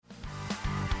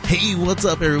Hey, what's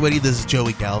up, everybody? This is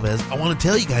Joey Galvez. I want to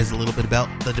tell you guys a little bit about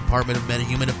the Department of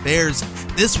Metahuman Affairs.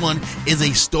 This one is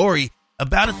a story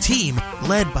about a team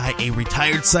led by a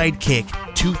retired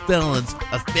sidekick, 2 felons,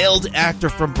 a failed actor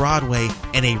from Broadway,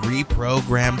 and a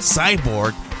reprogrammed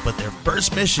cyborg. But their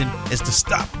first mission is to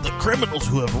stop the criminals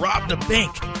who have robbed a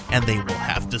bank, and they will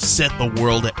have to set the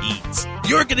world at ease.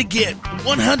 You're going to get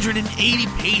 180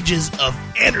 pages of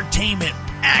entertainment,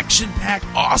 action-packed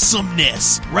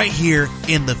awesomeness right here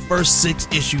in the first 6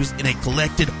 issues in a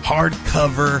collected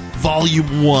hardcover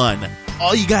volume 1.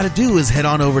 All you got to do is head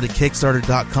on over to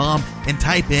Kickstarter.com and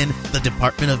type in the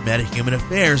Department of Metahuman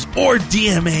Affairs or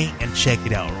DMA and check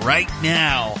it out right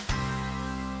now.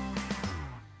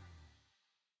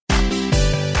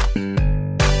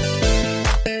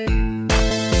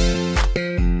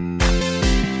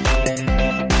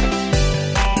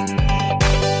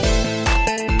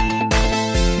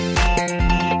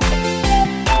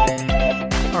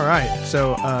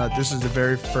 So this is the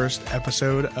very first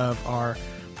episode of our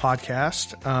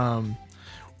podcast.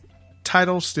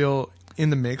 Title still in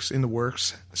the mix, in the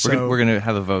works. So we're gonna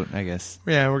have a vote, I guess.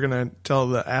 Yeah, we're gonna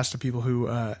ask the people who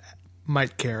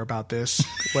might care about this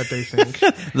what they think.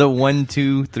 The 1,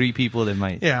 2, 3 people that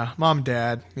might. Yeah, mom,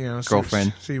 dad,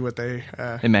 girlfriend. See what they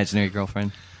imaginary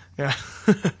girlfriend. Yeah,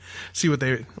 see what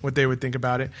they would think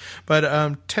about it.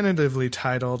 But tentatively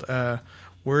titled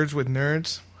 "Words with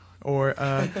Nerds." Or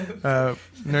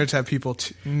nerds have people.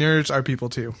 Nerds are people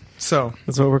too. So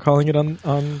that's what we're calling it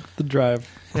on the drive.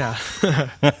 Yeah.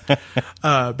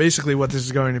 Basically, what this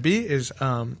is going to be is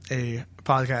a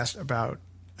podcast about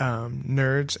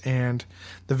nerds and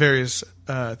the various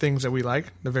things that we like,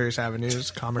 the various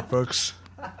avenues: comic books,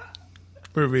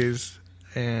 movies,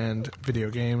 and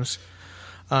video games,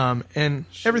 and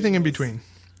everything in between.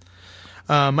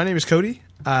 My name is Cody.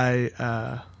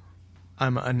 I'm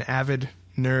an avid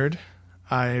nerd.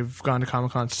 I've gone to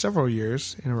Comic-Con several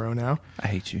years in a row now. I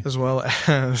hate you. As well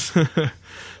as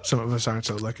some of us aren't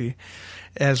so lucky.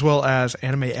 As well as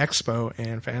Anime Expo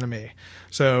and Fanime.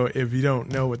 So if you don't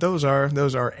know what those are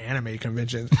anime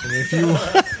conventions.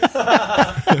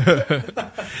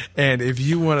 And if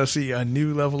you want to see a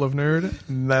new level of nerd,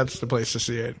 that's the place to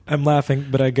see it. I'm laughing,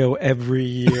 but I go every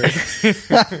year.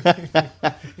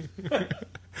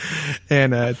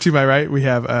 And to my right, we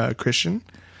have Christian.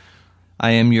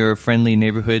 I am your friendly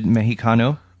neighborhood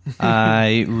Mexicano.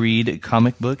 I read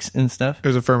comic books and stuff. It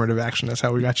was affirmative action. That's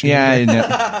how we got you. Yeah, I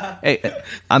know. Hey,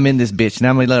 I'm in this bitch.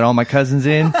 Now I'm going to let all my cousins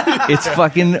in. It's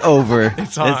fucking over.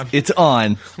 It's on. It's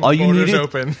on. All you need is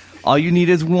open. All you need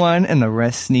is one, and the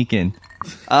rest sneak in.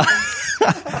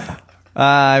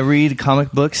 I read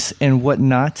comic books and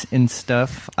whatnot and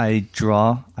stuff. I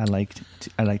draw. I like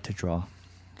to draw.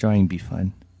 Drawing be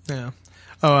fun. Yeah.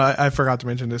 Oh, I forgot to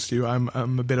mention this to you. I'm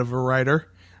a bit of a writer,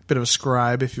 a bit of a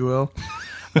scribe, if you will.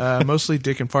 Mostly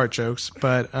dick and fart jokes,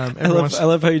 but I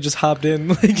love how you just hopped in.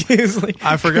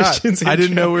 I forgot. I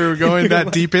didn't know we were going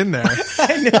that deep in there.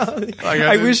 I know.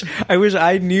 I wish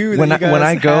I knew that when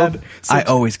I go, I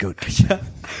always go deep. Yeah,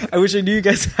 I wish I knew you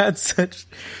guys had such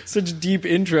deep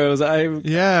intros. I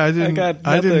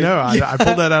didn't know. I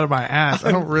pulled that out of my ass.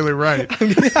 I don't really write.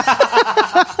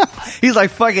 He's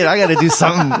like, fuck it, I got to do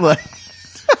something.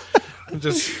 I'm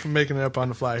just making it up on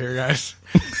the fly here, guys.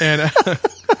 And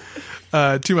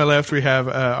to my left, we have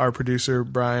our producer,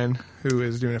 Brian, who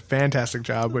is doing a fantastic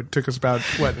job. It took us about,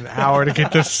 an hour to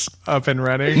get this up and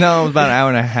running? No, about an hour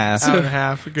and a half. Hour and a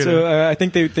half. Good. So I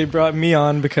think they brought me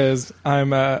on because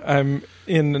I'm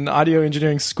in an audio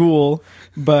engineering school,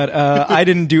 but I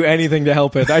didn't do anything to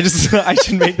help it. I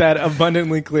should make that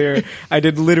abundantly clear. I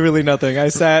did literally nothing. I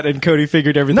sat and Cody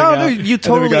figured everything out. No, you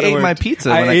totally ate my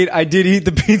pizza. I did eat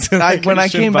the pizza. When I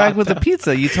came back with the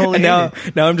pizza, you totally ate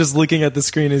it. Now I'm just looking at the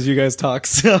screen as you guys talk.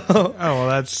 So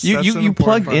that's you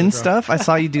plugged in stuff. I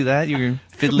saw you do that. You were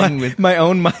fiddling with my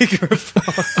own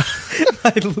microphone.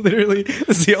 This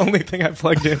is the only thing I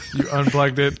plugged in. You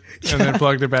unplugged it and then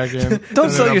plugged it back in.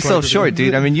 Don't sell yourself short,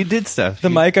 dude. I mean, you did stuff. The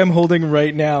mic I'm holding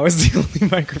right now is the only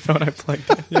microphone I plugged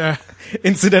in. Yeah.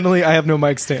 Incidentally, I have no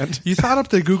mic stand. You thought up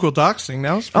the Google Docs thing.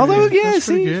 That was pretty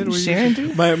good. Sharing,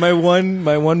 dude. My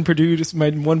one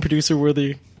producer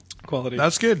worthy quality.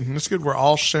 That's good. That's good. We're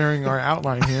all sharing our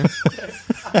outline here.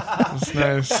 That's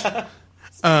nice.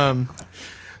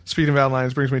 Speaking of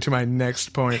outlines, brings me to my next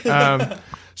point.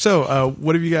 So,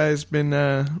 what have you guys been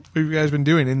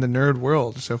doing in the nerd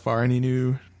world so far? Any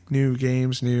new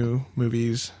games, new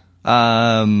movies?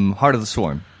 Heart of the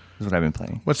Swarm is what I've been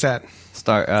playing. What's that?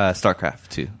 StarCraft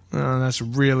 2. Oh, that's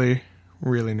really,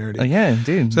 really nerdy. Oh yeah,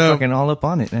 dude. So, fucking all up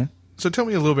on it, man. So tell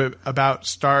me a little bit about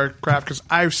StarCraft, because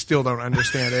I still don't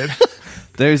understand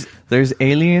it. There's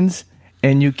aliens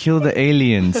and you kill the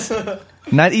aliens.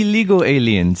 Not illegal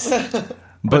aliens,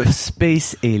 but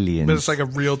space aliens. But it's like a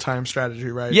real-time strategy,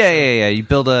 right? Yeah. You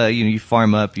build you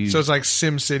farm up. So it's like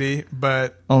SimCity,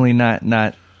 but only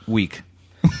not weak.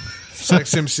 it's like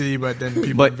SimCity, but then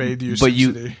people invade you.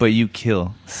 But you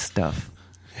kill stuff.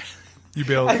 You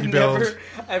build.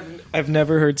 I've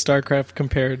never heard StarCraft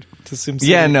compared to SimCity.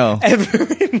 Yeah, no. Ever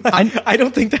I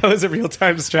don't think that was a real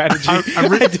time strategy. I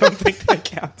don't think that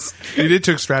counts. It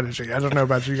took strategy. I don't know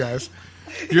about you guys.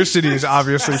 Your city is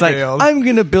obviously It's like, failed. I'm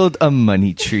gonna build a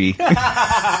money tree.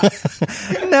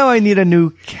 Now I need a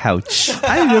new couch.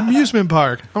 I need an amusement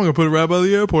park. I'm gonna put it right by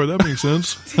the airport. That makes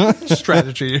sense.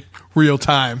 Strategy, real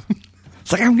time.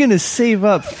 It's like, I'm gonna save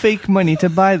up fake money to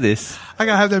buy this. I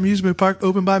gotta have the amusement park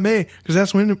open by May because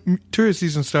that's when the tourist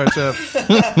season starts up.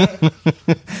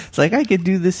 It's like, I could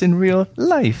do this in real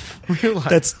life. Real life.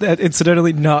 That's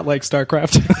incidentally not like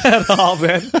StarCraft at all,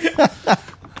 man.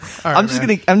 All right, I'm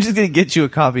just gonna get you a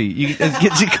copy. You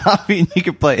get you a copy and you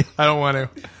can play it. I don't want to.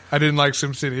 I didn't like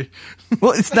SimCity.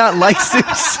 Well, it's not like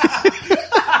Sims.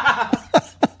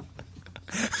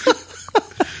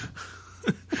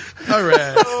 All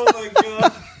right. Oh my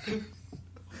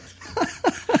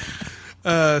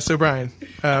god. So Brian,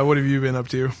 what have you been up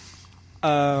to?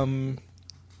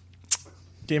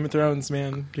 Game of Thrones,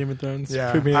 man. Game of Thrones.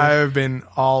 Yeah, Premiere. I've been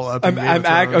all up in Game of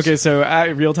Thrones. Okay, so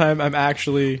real time. I'm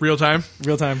actually Real time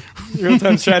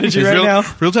strategy right now.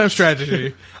 Real time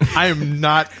strategy. I am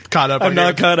not caught up. I'm on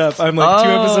not Game caught up. I'm like 2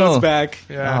 Oh. episodes back.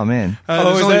 Yeah. Oh man.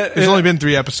 There's only been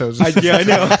 3 episodes. Yeah, I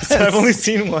know. So I've only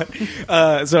seen one.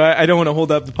 So I don't want to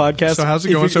hold up the podcast. So how's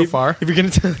it going so far? If you're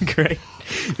gonna great.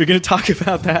 If you're gonna talk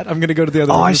about that, I'm gonna go to the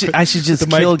other. Oh, room I and should put just the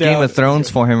mic kill Game down. of Thrones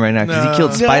for him right now because he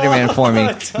killed Spider-Man for me.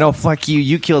 No, fuck you.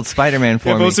 You killed Spider-Man for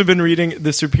I've me. also been reading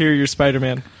The Superior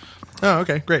Spider-Man. Oh,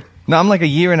 okay, great. No, I'm like a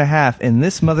year and a half, and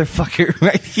this motherfucker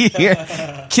right here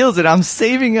kills it. I'm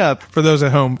saving up. For those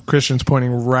at home, Christian's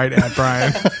pointing right at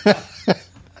Brian.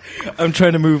 I'm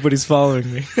trying to move, but he's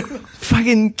following me.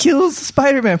 Fucking kills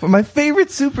Spider-Man for my favorite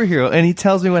superhero, and he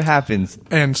tells me what happens.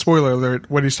 And spoiler alert,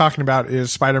 what he's talking about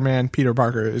is Spider-Man Peter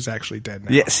Parker is actually dead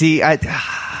now. Yeah, see,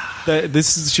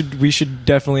 We should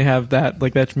definitely have that.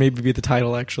 Like that maybe be the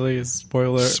title. Actually, is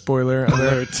Spoiler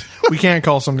alert. We can't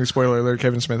call something spoiler alert.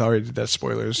 Kevin Smith already did that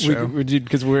spoilers show. We did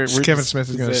because we're Kevin Smith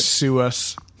is going to sue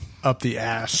us up the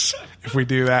ass if we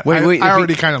do that. Wait, I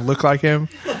already kind of look like him.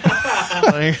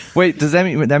 Like, wait, does that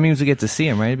means we get to see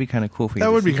him, right? It'd be kind of cool for you. that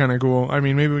to would be see. kind of cool. I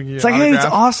mean, maybe we can get It's like, hey, it's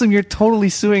autograph. awesome. You're totally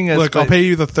suing us. Look, I'll but- pay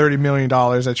you the $30 million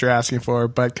that you're asking for,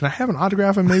 but can I have an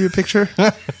autograph and maybe a picture?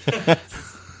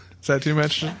 Is that too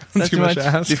much? That's too much to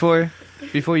ask?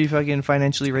 before you fucking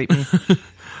financially rape me.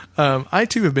 I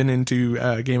too have been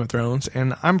into Game of Thrones,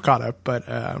 and I'm caught up, but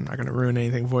I'm not going to ruin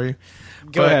anything for you.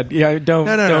 Go But- ahead. Yeah, don't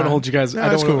No. hold you guys. No,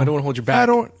 I it's don't cool. want to hold you back.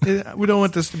 We don't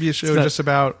want this to be a show It's not- just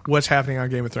about what's happening on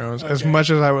Game of Thrones. As Okay.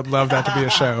 much as I would love that to be a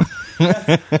show,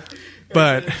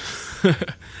 but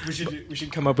We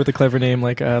should come up with a clever name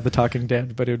like The Talking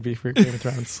Dead, but it would be for Game of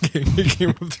Thrones.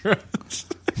 Game of Thrones.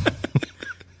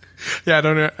 Yeah, I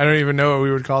don't even know what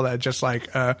we would call that. Just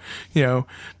like talking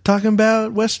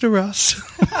about Westeros,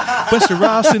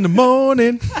 Westeros in the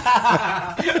morning.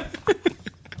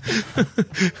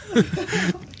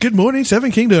 Good morning,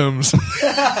 Seven Kingdoms.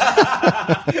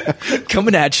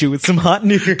 Coming at you with some hot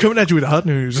news. Coming at you with hot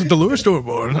news. Dolores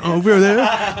Stormborn over there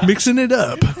mixing it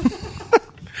up.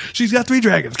 She's got 3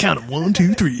 dragons. Count them. 1,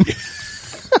 2, 3.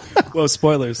 Whoa,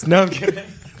 spoilers. No, I'm kidding.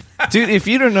 Dude, if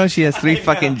you don't know she has 3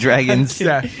 fucking dragons.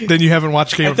 Yeah. Then you haven't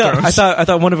watched Game of Thrones. I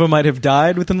thought one of them might have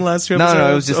died within the last 2 episodes.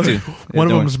 No, it was just 2. One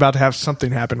of them is about to have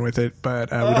something happen with it,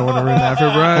 but we don't want to ruin that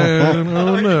for Brian.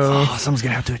 Oh no. Oh, someone's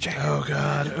gonna have to check. Oh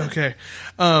God. Okay.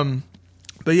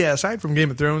 But yeah, aside from Game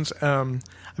of Thrones, I've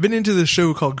been into this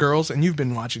show called Girls, and you've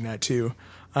been watching that too.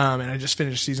 And I just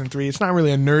finished season 3. It's not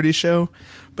really a nerdy show,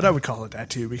 but I would call it that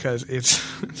too because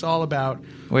it's all about.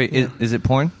 Wait, is it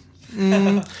porn?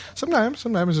 Sometimes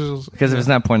there's, Because if it's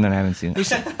not porn, then I haven't seen it.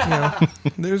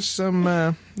 there's some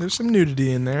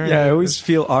nudity in there. Yeah, I always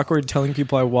feel awkward telling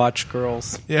people I watch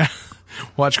Girls. Yeah.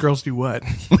 Watch girls do what?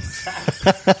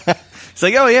 It's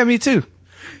like, oh yeah, me too.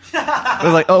 I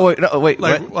was like, oh wait, no, wait,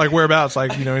 what? Like whereabouts?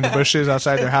 Like in the bushes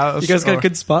outside their house. You guys got or-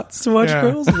 good spots to watch Yeah.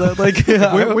 Girls? Is that like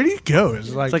Where do you go? Is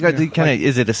it like, It's like,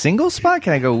 is it a single spot?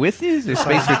 Can I go with you? Is there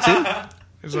space for 2?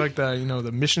 It's like the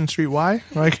Mission Street Y.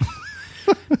 Like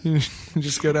you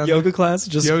just go down. yoga class?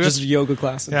 Just Yoga? just yoga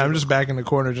class. Yeah, I'm just back in the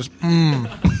corner, just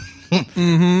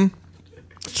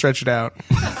stretch it out,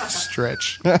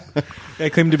 stretch. I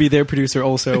claim to be their producer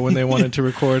also when they wanted to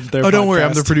record their. Oh, don't worry,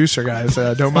 I'm the podcast. producer, guys.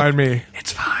 Don't mind me.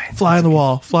 It's fine. Fly on the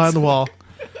wall, fly on the wall.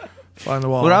 Fly on the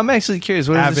wall. Well, I'm actually curious.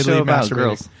 What is the show about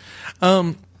girls?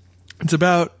 It's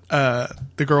about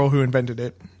the girl who invented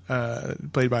it,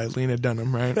 played by Lena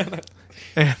Dunham, right?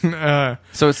 And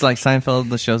So it's like Seinfeld.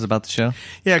 The show's about the show.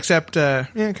 yeah, except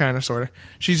kind of, sort of.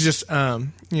 She's just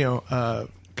kind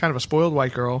of a spoiled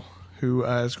white girl who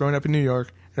is growing up in New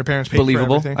York. Her parents pay for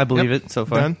Believable. everything. I believe Yep. it so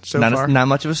far. Done so not far. not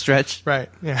much of a stretch. Right.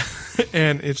 Yeah.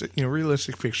 And it's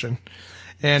realistic fiction,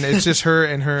 and it's just her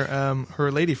and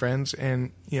her lady friends,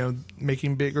 and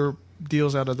making bigger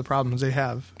deals out of the problems they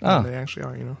have than they actually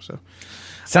are. So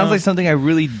Sounds like something I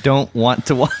really don't want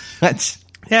to watch.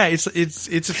 yeah,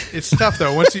 it's tough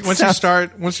though. Once you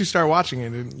start watching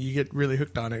it, and you get really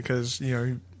hooked on it because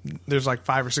there's like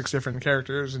 5 or 6 different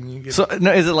characters, and you get So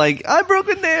no, is it like I broke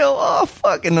a nail? Oh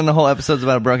fuck! And then the whole episode's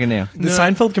about a broken nail. The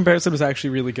Seinfeld comparison was actually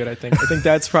really good. I think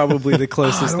that's probably the I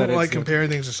closest. don't that like it's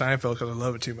comparing things to Seinfeld because I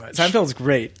love it too much. Seinfeld's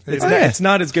great. It's, Oh, not, yeah. it's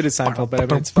not as good as Seinfeld, but I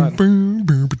mean, it's fun.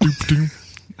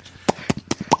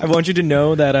 I want you to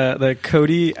know that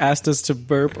Cody asked us to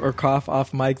burp or cough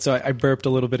off mic, so I burped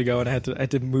a little bit ago, and I had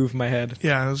to move my head.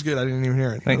 Yeah, it was good. I didn't even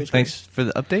hear it. Thanks for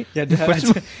the update. Yeah, I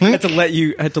had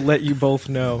to let you both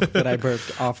know that I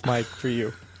burped off mic for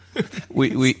you.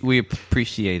 We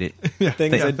appreciate it. Things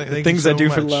thank you I so do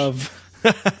for much. love.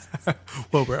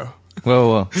 Whoa, bro.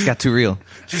 Whoa! It's got too real.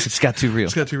 It's got too real.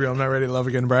 It's got too real. I'm not ready to love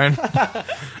again, Brian.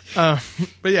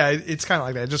 But yeah, it's kind of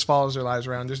like that. It just follows their lives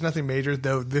around. There's nothing major,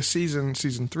 though. This season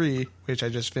 3, which I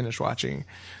just finished watching,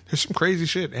 there's some crazy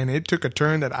shit, and it took a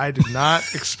turn that I did not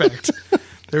expect.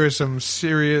 There was some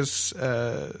serious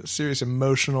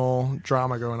emotional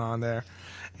drama going on there,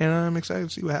 and I'm excited to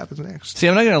see what happens next. See,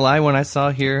 I'm not gonna lie. When I saw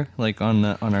here, like on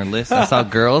our list, I saw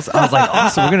girls. I was like, oh,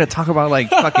 so we're gonna talk about like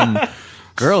fucking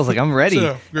girls. Like I'm ready.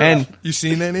 So, girls, And you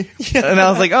seen any? and I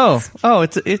was like, oh,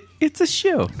 it's a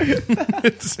show.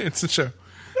 it's a show.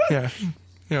 Yeah,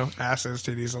 asses,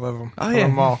 titties, I love them. Oh, I yeah. love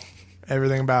them all.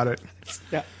 Everything about it.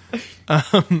 Yeah,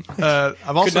 I've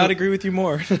also could not agree with you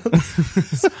more.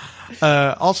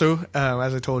 Also,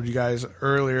 as I told you guys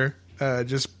earlier,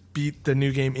 just beat the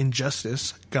new game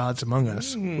Injustice: Gods Among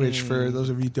Us, which for those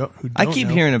of you who don't I keep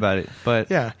know, hearing about it,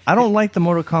 but Yeah. I don't like the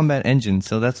Mortal Kombat engine,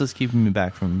 so that's what's keeping me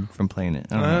back from playing it.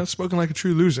 I don't know. spoken like a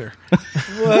true loser.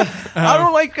 I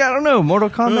don't know Mortal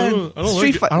Kombat,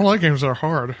 I don't like games that are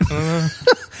hard.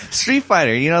 Street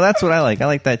Fighter. That's what I like. I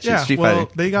like that shit. Yeah, Street well,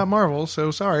 Fighter. they got Marvel,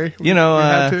 so sorry. You know, we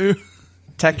had to.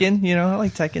 Tekken. I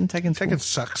like Tekken. Tekken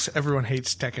sucks. Everyone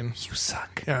hates Tekken. You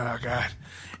suck. Oh god.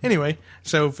 Anyway,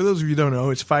 so for those of you who don't know,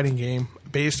 it's a fighting game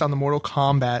based on the Mortal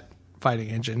Kombat fighting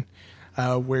engine,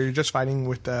 where you're just fighting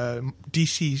with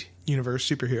DC Universe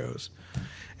superheroes,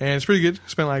 and it's pretty good.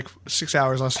 Spent like 6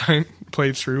 hours last night,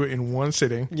 played through in one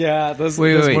sitting. Yeah, those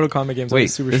Wait. Mortal Kombat games are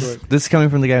super short. This is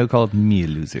coming from the guy who called me a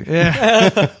loser.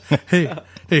 Yeah.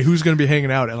 hey, who's going to be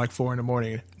hanging out at like 4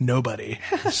 a.m? Nobody.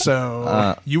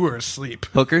 So you were asleep.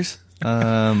 Hookers.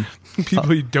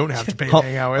 People you don't have to pay to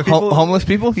hang out with. Homeless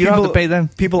people. You don't have to pay them.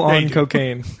 People on you.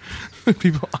 cocaine.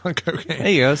 People on cocaine. There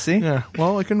you go. See. Yeah.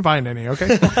 Well, I couldn't find any.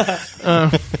 Okay.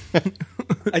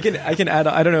 I can add.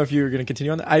 I don't know if you were going to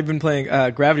continue on that. I've been playing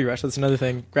Gravity Rush. That's another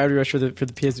thing. Gravity Rush for the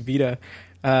PS Vita.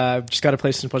 Just got a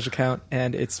PlayStation Plus account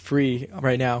and it's free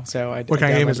right now. So What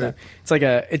kind of game is that.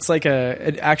 it? It's like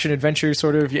an action adventure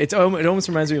sort of. It almost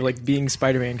reminds me of like being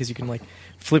Spider-Man because you can like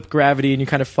flip gravity and you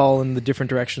kind of fall in the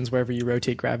different directions wherever you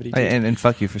rotate gravity. To. And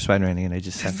fuck you for Spider-Man again. I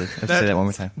just have to say that one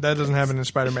more time. That doesn't happen in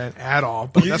Spider-Man at all.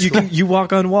 But that's cool. You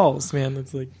walk on walls, man.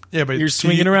 It's like but you're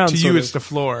swinging you, around. To sort you, of. it's the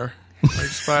floor. Like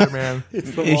Spider-Man.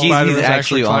 It's the He's wall. Spider-Man's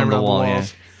actually on climbing the up wall. Yeah.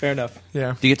 walls. Fair enough.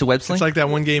 Yeah. Do you get to web sling? It's like that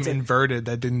one game Inverted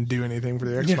that didn't do anything for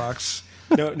the Xbox.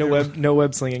 No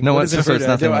web slinging. No What web- is so it's Inverted?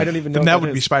 nothing I don't even know. Then what that would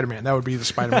is. be Spider-Man. That would be the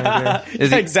Spider-Man game. Is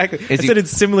Yeah, he- exactly. is I he- said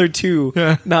it's similar to.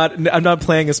 Yeah. I'm not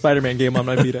playing a Spider-Man game on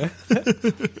my Vita.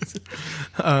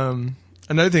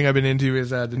 Another thing I've been into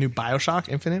is the new BioShock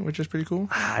Infinite, which is pretty cool.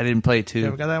 I didn't play You two.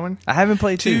 haven't got that one? I haven't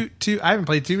played two. I haven't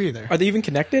played 2 either. Are they even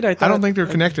connected? I I don't think they're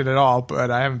connected at all, but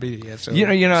I haven't beat it yet. So You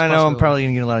know. it's I know. I'm possible. probably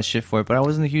gonna get a lot of shit for it, but I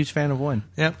wasn't a huge fan of one.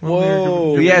 Yeah.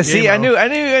 Whoa. you're a Yeah. good See, I gamer. knew.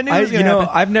 It was gonna happen.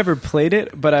 I've never played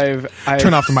it, but I've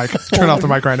Turn off the mic. Turn off the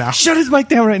mic right now. Shut his mic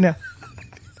down right now.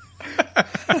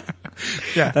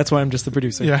 Yeah. That's why I'm just the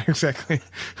producer. Yeah. Exactly.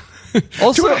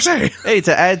 Also, Do what I say. hey,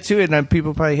 to add to it, and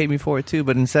people probably hate me for it too,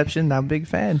 but Inception, not a big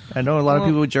fan. I know a lot of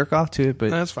people would jerk off to it, but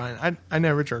That's fine. I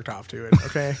never jerked off to it.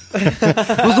 Okay.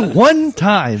 it was the one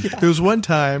time. There was one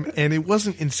time, and it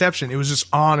wasn't Inception. It was just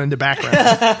on in the background.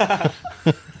 I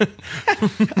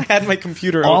had my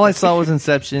computer. All I open. saw was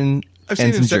Inception and some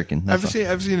Incep- jerking. That's all.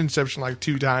 I've seen Inception like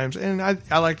 2 times, and I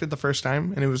liked it the first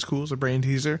time, and it was cool. It's a brain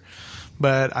teaser,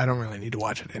 but I don't really need to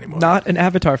watch it anymore. Not an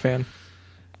Avatar fan.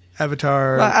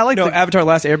 Avatar. I like Avatar: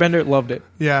 Last Airbender. Loved it.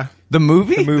 Yeah, the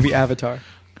movie. The movie Avatar.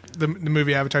 the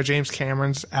movie Avatar. James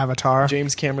Cameron's Avatar.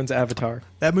 James Cameron's Avatar.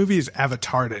 That movie is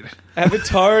avatarded.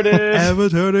 Avatarded.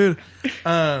 Avatarded.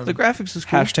 The graphics is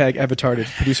cool. Hashtag avatarded.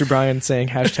 Producer Brian saying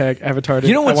hashtag avatarded.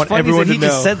 You know I what's want funny is everyone that he to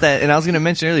just know. said that, and I was going to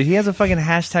mention earlier, he has a fucking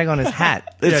hashtag on his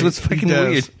hat. That's Yeah, what's he fucking does.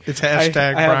 weird. It's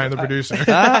hashtag I have- Brian the producer. Oh, look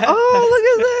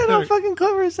at that. How fucking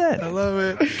clever is I that?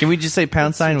 love it. Can we just say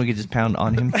pound sign? We could just pound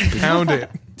on him. Pound it.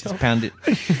 Just pound it.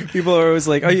 People are always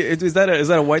like, "Oh, is that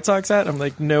a White Sox hat?" I'm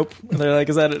like, "Nope." And they're like,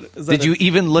 "Is that Did you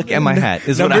even look at my hat?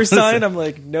 Is what I number was sign?" saying. I'm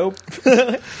like, "Nope."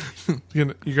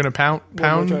 You're gonna pound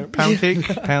One more time. cake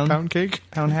Pound cake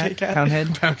pound hat? Cake hat. Pound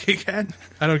head? pound cake hat.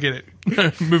 I don't get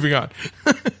it. Moving on.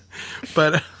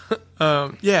 But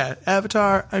yeah,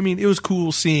 Avatar. I mean, it was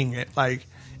cool seeing it. Like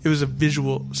it was a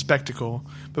visual spectacle.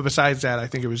 But besides that, I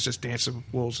think it was just Dancing with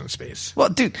Wolves in space. Well,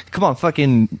 dude, come on,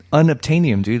 fucking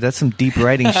unobtainium, dude. That's some deep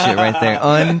writing shit right there.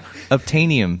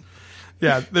 Unobtainium.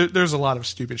 Yeah, there's a lot of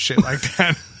stupid shit like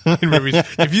that in movies.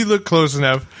 If you look close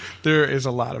enough, there is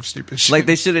a lot of stupid shit. Like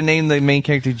they should have named the main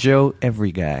character Joe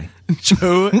Every Guy.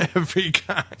 Joe Every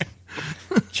Guy.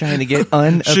 Trying to get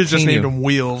unobtainium. Should have just named him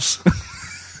Wheels.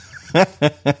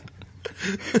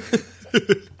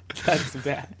 That's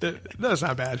bad. That's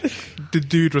not bad. The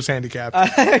dude was handicapped.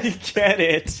 I get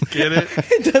it. Get it?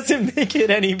 It doesn't make it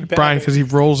any better. Brian, because he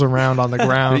rolls around on the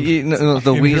ground. The in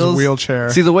wheels. his wheelchair.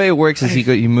 See, the way it works is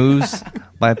he moves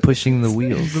by pushing the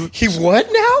wheels. He what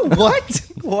now? What?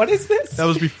 What is this? That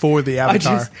was before the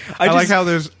Avatar. I like how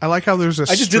there's a.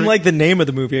 I just didn't like the name of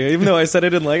the movie. Even though I said I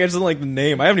didn't like it, I just didn't like the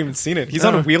name. I haven't even seen it. He's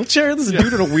on a wheelchair? This is a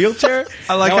dude in a wheelchair?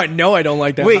 I like now how- I know I don't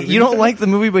like that Wait, movie. you don't like the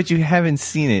movie, but you haven't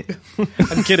seen it.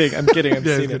 I'm kidding. I've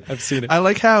Yeah, seen it. I've seen it. I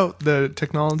like how the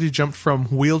technology jumped from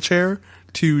wheelchair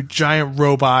to giant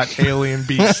robot alien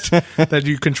beast that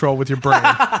you control with your brain.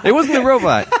 It wasn't a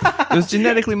robot. It was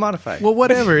genetically modified. Well,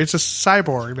 whatever. It's a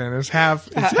cyborg. Then it's half.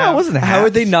 No, it wasn't half. How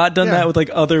had they not done Yeah. that with like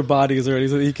other bodies already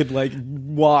so that he could like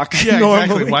walk Yeah, normally?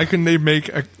 exactly. Why couldn't they make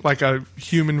a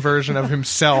human version of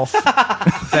himself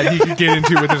that he could get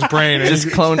into with his brain? And Just he-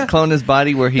 clone his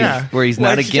body where he's Yeah. where he's Why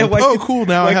not a can't- gimp. why- oh, cool!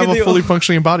 Now I why have could a they fully all-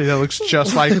 functioning body that looks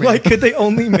just like me. Why could they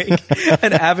only make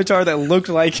an avatar that looked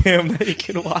like him that he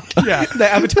could walk? Yeah.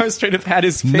 The avatar straight up had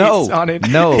his face No, on it.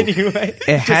 no. Anyway,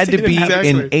 It had to be Exactly.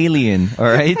 an alien, all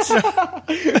right?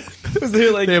 Was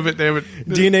there like They have it.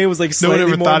 DNA was like No one slightly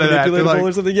ever more thought of that. They're manipulatable like-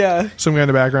 or something? Yeah. Some guy in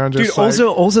the background. Just Dude,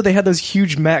 like, also they had those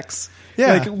huge mechs.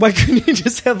 Yeah. Like, why couldn't you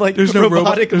just have like There's no robot.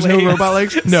 robotic There's no legs? robot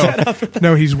legs.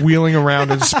 No, he's wheeling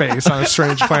around in space on a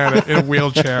strange planet in a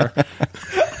wheelchair.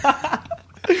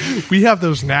 We have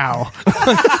those now.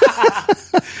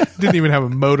 Didn't even have a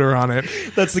motor on it.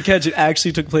 That's the catch. It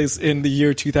actually took place in the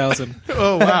year 2000.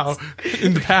 Oh wow!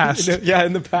 In the past, Yeah,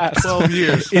 in the past. 12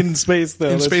 years. In space, though.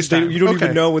 in That's- space they- time. You don't Okay.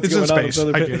 even know what's it's going in on. with space.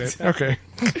 other I get planets. it. Okay.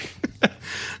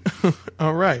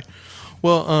 All right.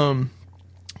 Well,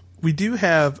 we do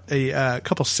have a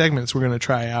couple segments we're going to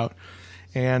try out,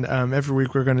 and every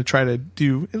week we're going to try to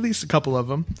do at least a couple of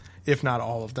them, if not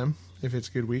all of them, if it's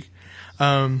a good week.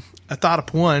 I thought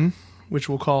up one, which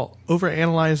we'll call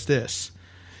 "Overanalyze This,"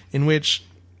 in which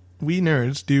we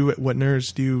nerds do what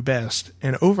nerds do best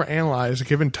and overanalyze a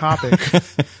given topic.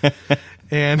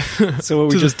 And So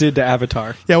what we just did to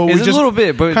Avatar. yeah, well, we It's a just little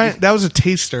bit, but- that was a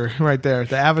taster right there.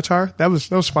 The Avatar, that was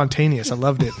spontaneous. I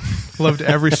loved it. Loved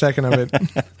every second of it.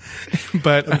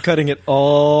 But I'm cutting it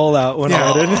all out when I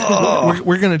edit.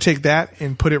 we're going to take that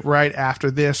and put it right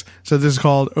after this. So this is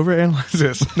called Overanalyze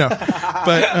This. No.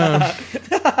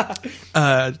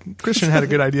 But Christian had a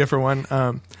good idea for one.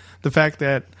 The fact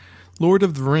that Lord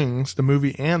of the Rings, the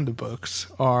movie and the books,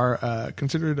 are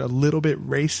considered a little bit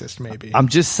racist, maybe. I'm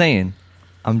just saying.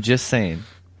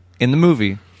 In the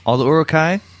movie, all the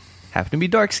Urukai happen to be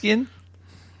dark skinned,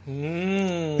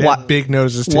 They have big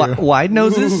noses, too. wide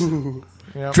noses,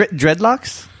 Yep.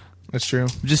 dreadlocks. That's true.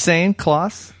 I'm just saying,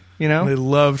 cloths. You know, They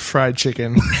loved fried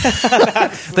chicken.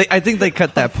 I think they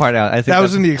cut that part out. I think That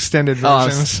was that's- in the extended Oh,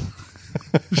 versions.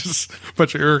 Just a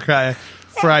bunch of Urukai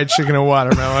fried chicken and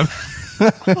watermelon.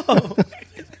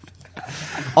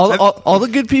 all the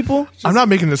good people. I'm not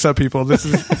making this up, people. This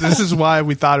is why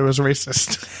we thought it was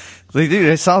racist. Like, dude,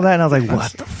 I saw that and I was like,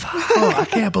 what the fuck? Oh, I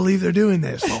can't believe they're doing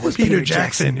this. What was Peter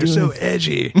Jackson? You're so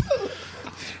edgy.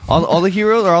 All the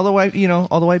heroes or all the white,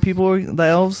 all the white people, were the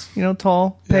elves,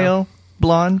 tall, pale,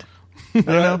 blonde.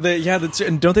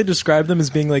 And don't they describe them as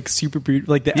being like super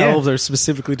beautiful? Like the Yeah. elves are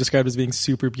specifically described as being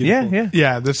super Yeah, beautiful. yeah.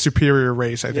 Yeah, the superior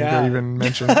race. I think Yeah. they even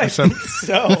mentioned. So,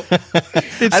 So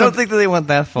I don't think that they went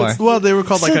that far. well, they were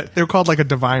called like a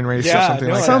divine race or Yeah, something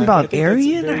no, like Something that. about I think that's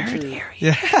Aryan? very I heard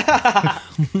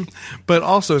true. Aryan. But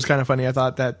also, it's kind of funny. I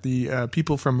thought that the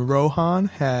people from Rohan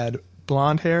had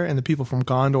blonde hair, and the people from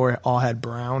Gondor all had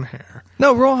brown hair.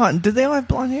 No, Rohan. Did they all have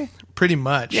blonde hair? Pretty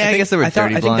much. Yeah, I guess they were I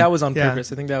dirty think blonde. that was on Yeah.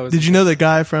 purpose. I think that was. Did you know the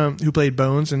guy who played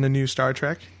Bones in the new Star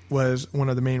Trek was one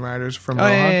of the main writers from Oh,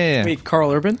 Rohan? yeah. Wait,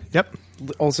 Carl Urban, Yep.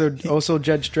 also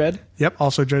Judge Dredd. Yep.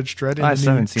 Also Judge Dredd in I the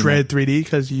still new haven't seen Dredd 3D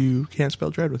because you can't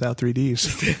spell Dredd without 3Ds.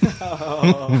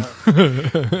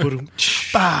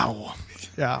 Bow.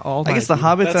 Yeah. All I guess the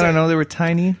hobbits, That's I don't a- know, they were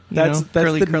tiny. That's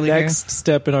curly the hair. next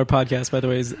step in our podcast, by the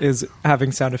way, is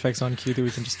having sound effects on cue that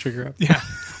we can just trigger up. Yeah.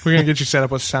 We're going to get you set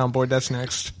up with a soundboard. That's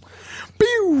next.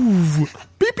 Pew!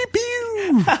 Beep, beep,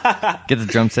 pew! Get the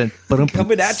drum set. Ba-dum.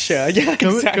 Coming at you, yeah,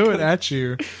 exactly. Coming at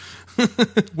you.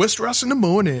 Westeros in the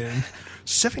morning.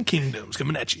 7 Kingdoms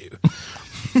coming at you.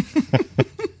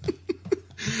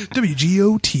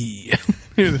 WGOT.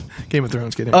 Game of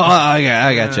Thrones, kidding. Oh, I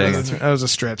got you. That was a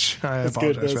stretch. I That's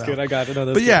good. apologize. That's for good. I got it. No,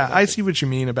 that's But good. yeah, I see what you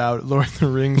mean about Lord of the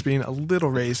Rings being a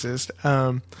little racist.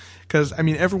 Because I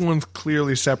mean, everyone's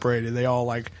clearly separated. They all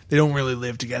they don't really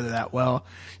live together that well.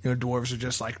 You know, dwarves are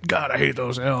just like, God, I hate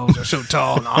those elves. They're so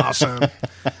tall and awesome.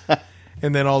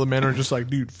 And then all the men are just like,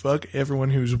 dude, fuck everyone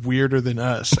who's weirder than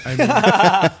us. I mean,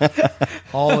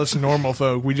 all us normal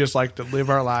folk, we just like to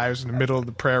live our lives in the middle of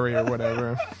the prairie or whatever.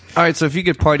 All right, so if you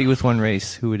could party with one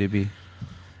race, who would it be?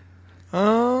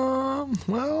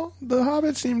 Well, the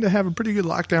hobbits seem to have a pretty good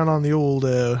lockdown on the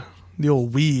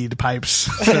old weed pipes.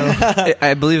 So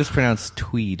I believe it's pronounced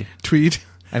tweed. tweed,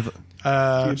 I've,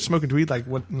 smoking tweed,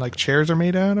 like chairs are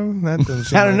made out of. That doesn't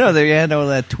seem I don't like know. it. They had all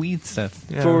that tweed stuff.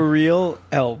 Yeah. For real,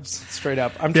 elves, straight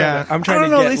up. I'm Yeah. trying I to don't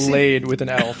know, get they seem- laid with an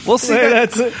elf. We'll see.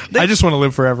 That's it. I just want to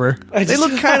live forever. They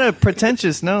look kind of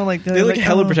pretentious, no? Like They look like,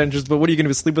 hella oh. pretentious, but what are you going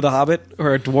to sleep with a hobbit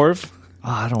or a dwarf? Oh,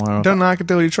 I don't want to. Don't knock it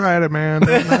till you tried it, man.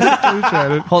 Don't knock it till you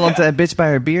tried it. Hold on to that bitch by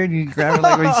her beard. You grab her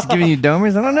like when she's giving you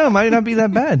domers. I don't know. It might not be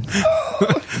that bad.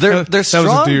 They're That strong.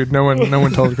 was a dude. No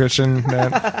one told Christian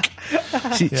that.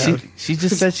 She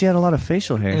just said she had a lot of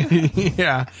facial hair.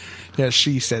 Yeah,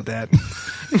 she said that.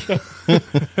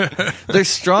 They're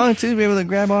strong too. To be able to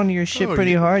grab onto your shit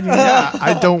pretty hard. You know? Yeah,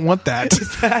 I don't want that.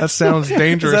 That sounds Is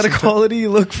dangerous. that a quality you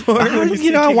look for? when you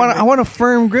You know, I want a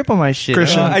firm grip on my shit.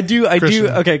 Christian. I do. Christian,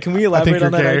 Okay, can we I think elaborate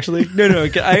on you're that? gay. Actually,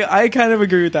 no. I kind of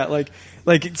agree with that.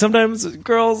 Like sometimes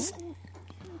girls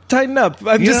tighten up.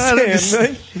 I'm You just know,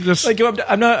 saying. just Like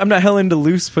I'm not hell into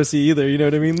loose pussy either. You know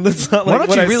what I mean? That's not like Why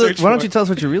what I don't you search Why don't for. you tell us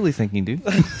what you're really thinking, dude?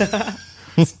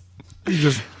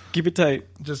 just keep it tight?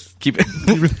 Keep it.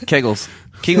 Kegels.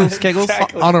 Kegels.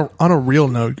 Exactly. on a real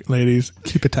note, ladies,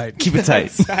 keep it tight. Keep it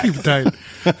tight. Keep it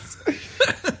tight.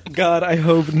 God, I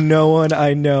hope no one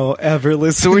I know ever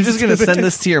listens. So we're just gonna to send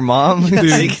this to your mom. So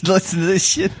you can listen to this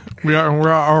shit. We're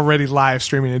already live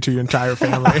streaming it to your entire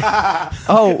family.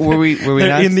 Oh, were we They're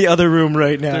not? in the other room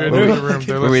right now. They're in the other room.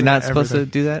 They're Were we listening not to supposed to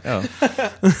everything. do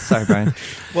that? Oh, sorry, Brian.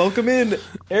 Welcome in,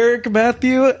 Eric,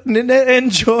 Matthew, Nanette,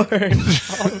 and George.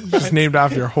 Just named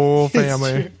off your whole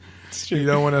family. You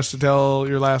don't want us to tell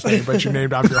your last name, but you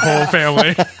named off your whole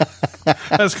family.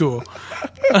 That's cool.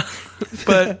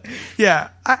 But yeah,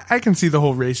 I can see the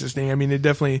whole racist thing. I mean, it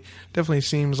definitely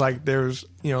seems like there's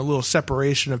a little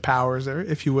separation of powers there,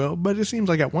 if you will. But it seems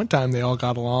like at one time they all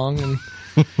got along, and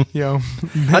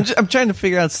I'm trying to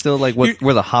figure out still like where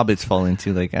the hobbits fall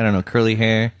into. Like I don't know, curly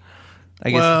hair. I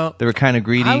guess Well, they were kind of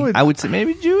greedy. I I would- would say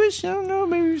maybe Jewish. I don't know.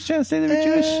 Maybe he was trying to say they were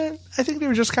Jewish. I think they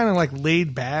were just kind of like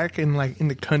laid back and like in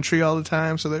the country all the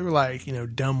time. So they were like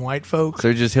dumb white folk, So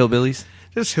they're just hillbillies.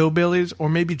 just hillbillies, or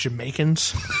maybe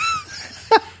Jamaicans.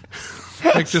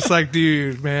 Just like,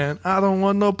 dude, man, I don't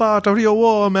want no part of your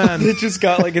war, man. It just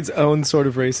got like its own sort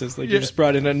of racist. Like you Yeah. just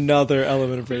brought in another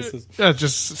element of racism.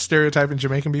 Just stereotyping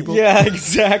Jamaican people. Yeah,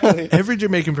 exactly. Every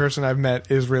Jamaican person I've met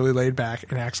is really laid back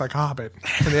and acts like a hobbit,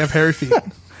 and they have hairy feet.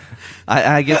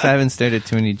 I guess I haven't stared at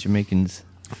too many Jamaicans'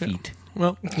 feet.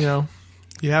 Well,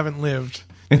 you haven't lived.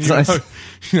 It's you, nice.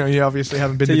 You obviously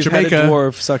haven't been So to you've Jamaica. had a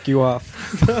dwarf suck you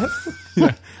off.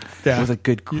 Yeah, With a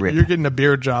good grip. You're getting a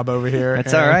beard job over here.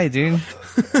 That's and all right, dude.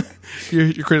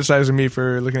 You're criticizing me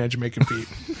for looking at Jamaican feet.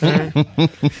 All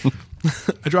right?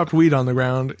 I dropped weed on the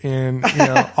ground, and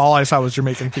all I saw was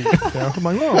Jamaican feet. I'm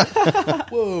like,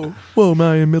 whoa, am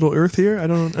I in Middle Earth here? I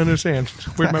don't understand.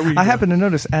 Where'd my weed I go? happened to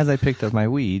notice as I picked up my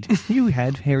weed, you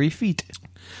had hairy feet.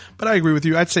 But I agree with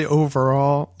you. I'd say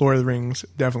overall, Lord of the Rings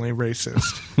definitely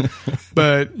racist.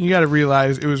 But you got to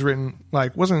realize it was written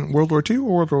wasn't World War II or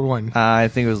World War One? I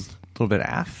think it was a little bit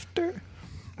after.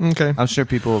 Okay. I'm sure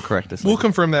people will correct us. We'll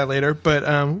confirm that later, but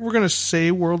we're going to say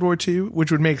World War II,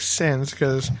 which would make sense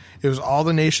because it was all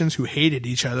the nations who hated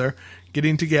each other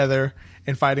getting together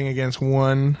and fighting against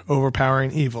one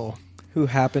overpowering evil. Who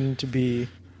happened to be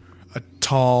A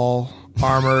tall,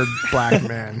 armored black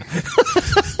man.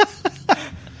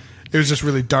 It was just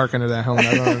really dark under that helmet.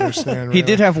 I don't understand. He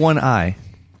did have one eye.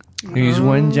 He used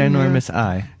one ginormous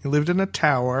eye. He lived in a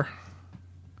tower.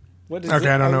 what is Okay, it?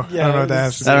 I don't know. I don't know what that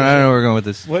has to say. I don't know where we're going with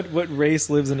this. What race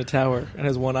lives in a tower and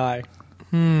has one eye?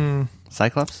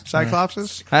 Cyclops?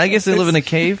 Cyclopses? I guess they live in a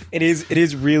cave. It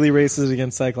is really racist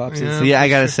against Cyclopses. Yeah. So yeah, I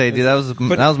gotta say, dude, that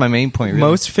was my main point. Really.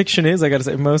 Most fiction is, I gotta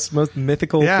say, most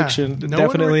mythical Yeah. fiction No one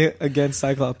definitely against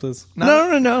Cyclopses.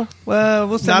 No.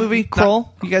 What's that Not- movie?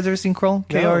 Kroll. You guys ever seen Kroll?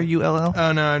 No. Krull.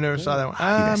 Oh, no, I never saw that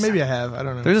one. Maybe I have. I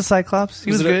don't know. There's a Cyclops.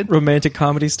 He was it good. a romantic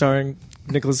comedy starring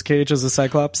Nicolas Cage as a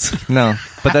Cyclops? No,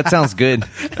 but that sounds good.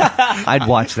 I'd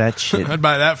watch that shit. I'd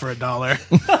buy that for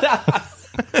 $1.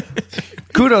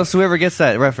 Kudos whoever gets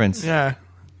that reference. Yeah.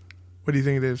 What do you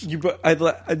think it is? That's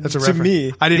a to reference.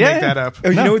 me. I didn't Yeah. make that up. Oh,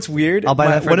 you No. know what's weird? I'll buy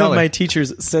that for One of $1. my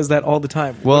teachers says that all the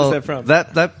time. Well, what is that from?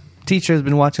 that teacher has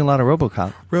been watching a lot of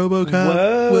RoboCop.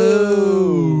 RoboCop.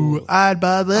 Whoa. I'd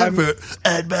buy that for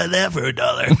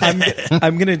 $1.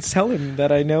 I'm gonna tell him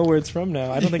that I know where it's from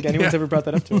now. I don't think anyone's ever brought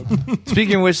that up to him.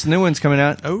 Speaking of which, the new one's coming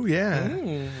out. Oh yeah.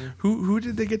 Who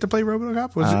did they get to play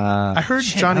RoboCop? Was it? I heard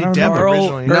shit, Johnny I don't Depp know.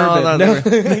 originally.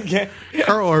 No.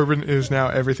 Carl Urban is now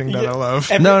everything that I love.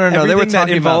 No, they were Everything that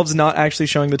talking involves about. not actually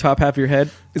showing the top half of your head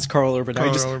is Carl Urban.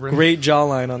 Carl Just Urban. great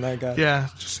jawline on that guy. Yeah,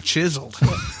 just chiseled.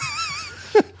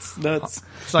 It's nuts.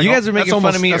 It's like, You guys were making that's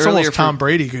fun of me that's earlier almost for- Tom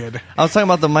Brady good. I was talking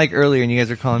about the mic earlier, and you guys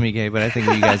were calling me gay, but I think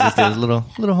what you guys just did was a little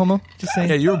homo. Just saying.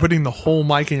 Yeah, you were putting the whole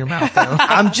mic in your mouth. Though.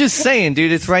 I'm just saying,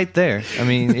 dude. It's right there. I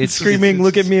mean, it's Screaming,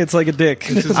 look at me, it's like a dick.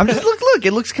 I'm just look.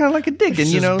 It looks kind of like a dick, It's and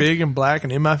you just know, big and black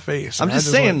and in my face. I'm and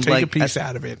just I wanna saying, take a like, piece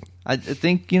out of it. I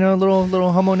think a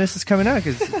little homo-ness is coming out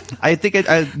because I think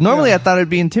I normally I thought I'd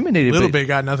be intimidated, Little but bit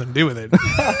got nothing to do with it.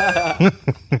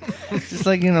 it's just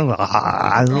like a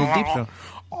little deep throat.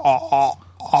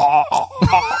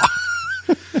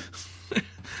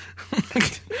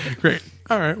 Great.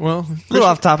 All right. Well, A little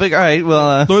off topic. All right.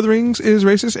 Well, Lord of the Rings is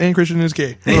racist and Christian is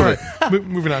gay. All right.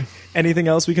 Moving on. Anything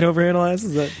else we can overanalyze?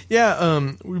 Is that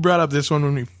Yeah. We brought up this one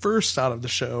when we first thought of the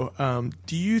show.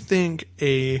 Do you think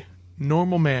a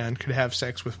normal man could have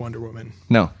sex with Wonder Woman?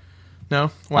 no. No.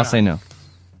 Why I'll not? say no.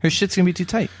 Her shit's gonna be too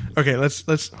tight. Okay. Let's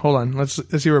hold on. Let's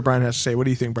see what Brian has to say. What do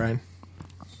you think, Brian?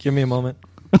 give me a moment.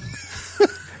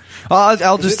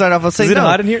 I'll just start off. I'll say Is it no.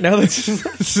 hot in here? No, that's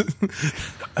just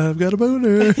I've got a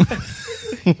boner.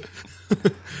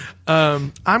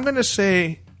 I'm gonna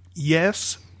say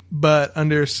yes, but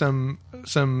under some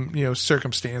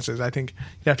circumstances. I think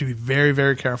you have to be very,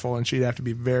 very careful, and she'd have to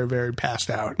be very, very passed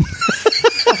out.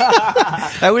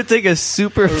 I would take a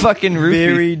super fucking roofie.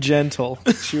 very gentle.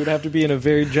 She would have to be in a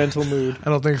very gentle mood. I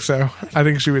don't think so. I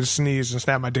think she would sneeze and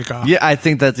snap my dick off. Yeah, I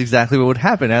think that's exactly what would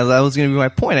happen. That was going to be my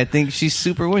point. I think she's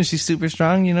super win. She's super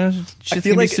strong. You know, shit's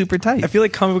going to be super tight. I feel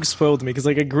like comic books spoiled me because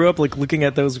like I grew up like looking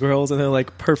at those girls and they're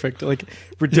like perfect, like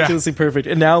ridiculously perfect,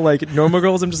 and now like normal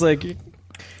girls, I'm just like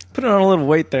put on a little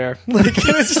weight there. Like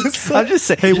it's just like, I'm just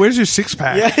saying. Hey, where's your six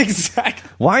pack? yeah, exactly.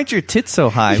 Why aren't your tits so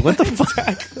high? What the fuck?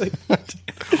 Exactly.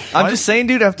 I'm just saying,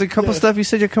 dude. After a couple stuff, you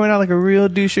said you're coming out like a real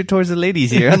doucher towards the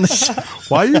ladies here on the show.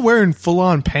 Why are you wearing full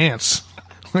on pants?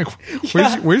 Like,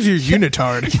 where's your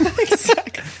unitard?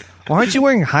 Exactly. Why aren't you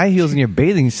wearing high heels in your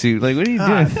bathing suit? Like, what are you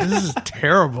God, doing? this is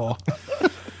terrible.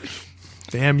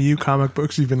 Damn you, comic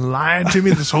books! You've been lying to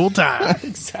me this whole time.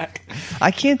 Exactly.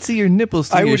 I can't see your nipples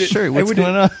through your shirt. What's would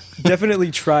going on?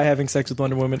 Definitely try having sex with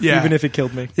Wonder Woman, Yeah. even if it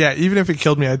killed me. Yeah, even if it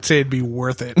killed me, I'd say it'd be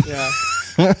worth it. Yeah.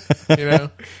 You know?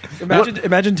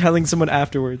 Imagine telling someone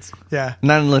afterwards. Yeah,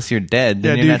 Not unless you're dead.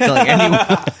 Then Yeah, you're not dude. telling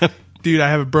anyone. dude, I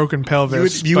have a broken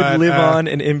pelvis. You would but, live on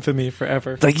in infamy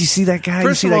forever. Like, you see that guy? You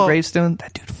First see of that all- gravestone?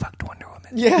 That dude fucked Wonder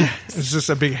Woman. Yeah. It's just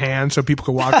a big hand so people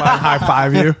can walk by and high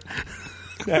five you.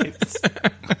 Nice.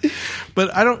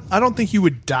 But I don't think you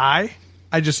would die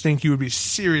I just think you would be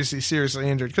seriously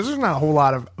injured because there's not a whole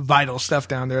lot of vital stuff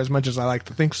down there as much as I like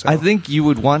to think so. I think you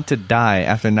would want to die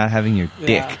after not having your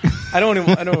dick. Yeah. I don't.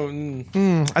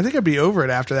 I think I'd be over it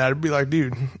after that. I'd be like,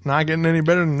 dude, not getting any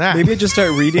better than that. Maybe I'd just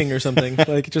start reading or something.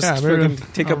 Like just Yeah, maybe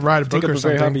fucking take I'll up write a take book up or a great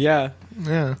something. hobby. Yeah.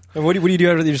 Yeah. And what do you do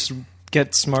after that? You just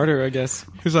get smarter, I guess.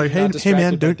 He's like, Not hey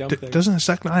man, distracted by dumb things. doesn't it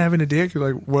suck not having a dick?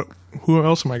 You're like, what? Who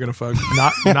else am I gonna fuck?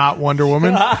 Not Wonder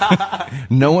Woman.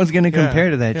 No one's going to compare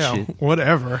to that yeah, shit.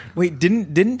 Whatever. Wait,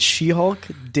 didn't She-Hulk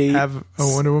date? Have a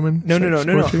Wonder Woman? No.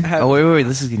 Have, Oh, wait,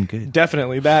 this is getting good.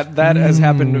 Definitely that has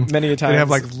happened many a times. they have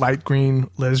like light green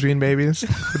lesbian babies.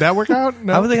 Would that work out?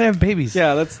 No. How are they going to have babies?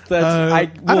 yeah, that's I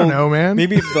don't know, man.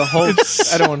 Maybe the Hulk.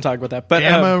 I don't want to talk about that, but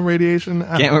Gamma radiation. I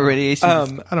don't Gamma know.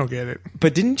 radiation. I don't get it.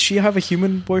 But didn't she have a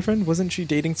human boyfriend? Wasn't she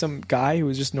dating some guy who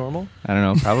was just normal? I don't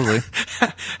know, probably.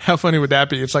 How funny would that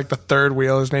be? It's like the third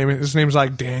wheel. His name's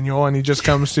like Daniel, and he just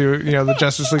comes to the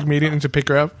Justice League meeting to pick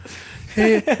her up.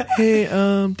 Hey,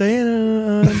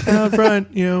 Diana, out front.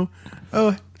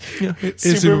 It's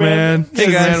Superman. Hey,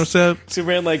 Superman, guys. what's up?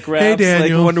 Superman like grabs like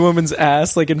Daniel. Wonder Woman's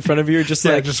ass like in front of you, just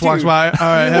Yeah, like just walks by. All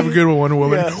right, have a good one, Wonder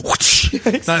Woman. Yeah.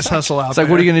 Nice hustle out It's like,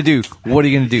 there. what are you going to do? What are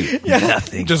you going to do?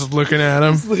 Nothing. Just looking at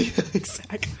him.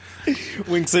 exactly.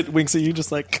 Winks at you,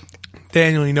 just like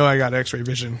Daniel, I got X-ray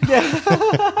vision.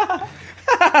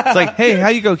 It's like, hey, how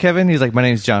you go, Kevin? He's like, my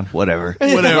name's John. Whatever.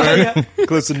 Whatever.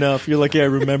 close enough. You're like, yeah, I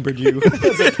remembered you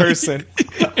as a person.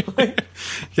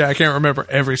 Yeah, I can't remember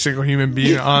every single human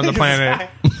being on the planet.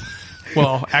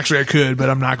 Well, actually, I could, but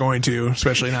I'm not going to,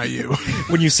 especially not you.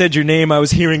 When you said your name, I was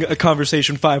hearing a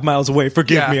conversation 5 miles away.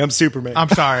 Forgive Yeah. me, I'm Superman. I'm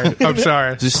sorry.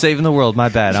 Just saving the world. My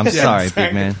bad. I'm sorry,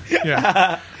 big man.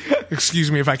 Yeah. Excuse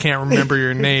me if I can't remember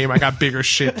your name. I got bigger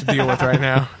shit to deal with right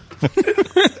now.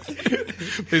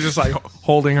 He's just like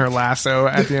holding her lasso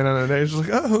at the end of the day. She's like,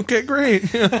 oh, okay, great.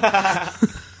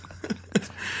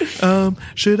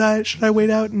 Should I wait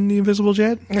out in the invisible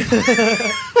jet? Wait in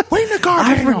the car.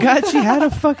 I Daniel. forgot she had a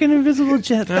fucking invisible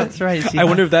jet. That's right. I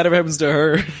wonder if that ever happens to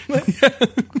her.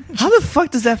 How the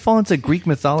fuck does that fall into Greek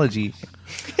mythology?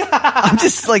 I'm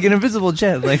just like an invisible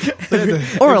jet, like,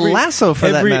 or a lasso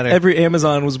for that matter. Every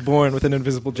Amazon was born with an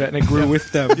invisible jet, and it grew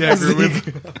with them. Yeah,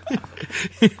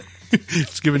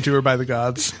 it's given to her by the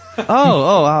gods. I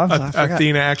forgot.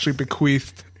 Athena actually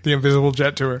bequeathed the invisible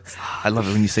jet to her. I love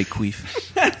it when you say queef.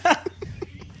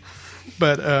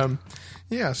 But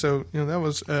yeah, so that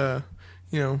was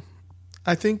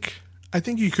I think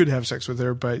you could have sex with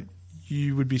her, but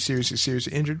you would be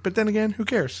seriously injured. But then again, who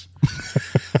cares?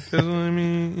 'Cause, I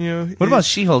mean, What about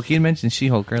She-Hulk? You had mentioned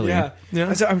She-Hulk earlier.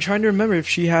 Yeah. So I'm trying to remember if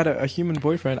she had a human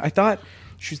boyfriend. I thought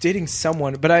she was dating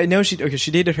someone, but I know she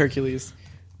dated Hercules.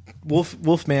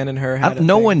 Wolfman and her had a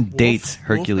No thing. one dates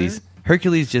Hercules. Wolfman?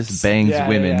 Hercules just bangs Yeah,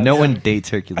 women. yeah, no yeah. one dates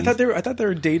Hercules. I thought they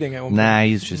were dating at one point. Nah,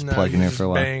 he's just No, plugging he's her just for a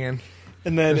while. banging.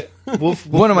 And then One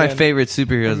of my Wolfman- favorite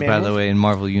superheroes, by Man the Wolf? way, in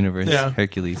Marvel Universe, Yeah.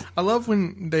 Hercules. I love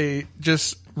when they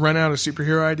just run out of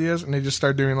superhero ideas and they just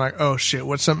start doing like, oh shit,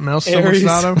 what's something else someone's Ares.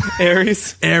 thought of?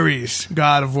 Ares. Ares,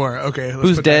 God of War. Okay, let's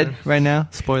Who's put that dead in. right now?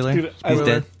 Spoiler. Dude, He's I-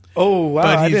 dead. Oh wow!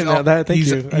 But I didn't know that. Thank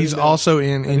he's, you. I He's didn't know. also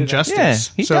in didn't know. Injustice.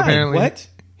 Yeah, he so died. apparently, What?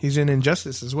 He's in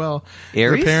Injustice as well.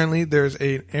 Ares? Apparently, there's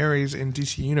a Ares in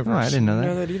DC Universe. Oh, I didn't know I didn't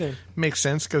that. know that either. Makes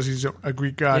sense because he's a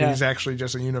Greek god. Yeah. He's actually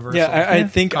just a universal. Yeah, I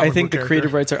think comic the book character.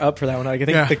 creative rights are up for that one. Like, I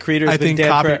think Yeah. the creator's I been think dead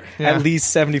copy- for yeah. at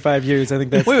least 75 years. I think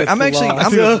that's. Wait, that's I'm the actually- law.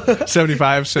 I'm-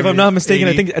 75, 70, if I'm not mistaken,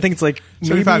 80, I think it's like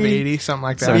 75, maybe, 80, something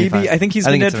like that. 75. Maybe I think he's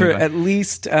I been think dead for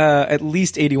it's at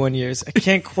least 81 years. I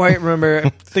can't quite remember. I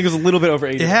think it was a little bit over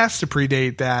 80. It has to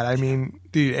predate that. I mean,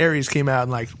 dude, Ares came out in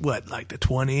like the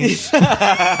 20s.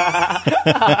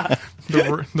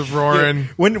 the roaring,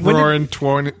 When did- roaring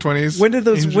 20s.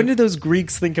 When did those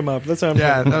Greeks think him up? That's what I'm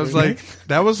Yeah, trying to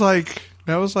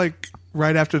that was like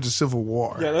right after the Civil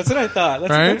War. Yeah, that's what I thought. Right?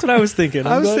 That's what I was thinking.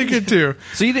 I was thinking too.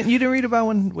 So you didn't read about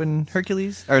when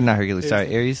Hercules, or not Hercules?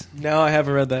 Sorry, Ares. No, I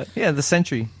haven't read that. Yeah, the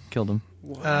Sentry killed him.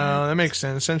 That makes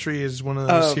sense. Sentry is one of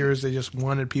those Oh. heroes they just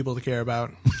wanted people to care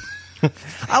about.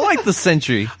 I like the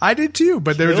Sentry. I did too,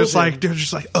 but they were Killed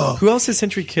just him. like, oh. Who else has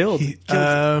Sentry killed? He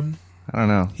I don't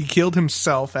know. killed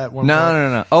himself at one No, point.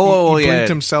 no. Oh, he yeah. blinked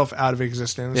himself out of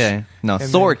existence. Yeah, no. And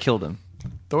Thor then- killed him.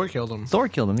 Thor killed him. Thor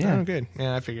killed him. Yeah, Oh, good.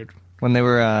 Yeah, I figured. when they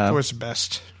were. Thor's the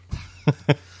best.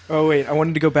 Oh wait, I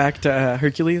wanted to go back to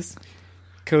Hercules.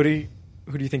 Cody,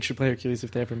 who do you think should play Hercules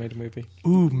if they ever made a movie?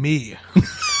 Ooh, me.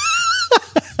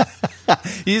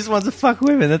 He just wants to fuck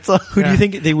women. That's all. Who do you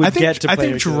think they would get to play I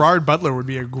think Hercules? Gerard Butler would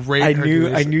be a great I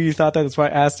Hercules. knew you thought that. That's why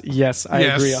I asked. Yes, I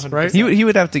Yes, agree. 100%. right? He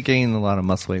would have to gain a lot of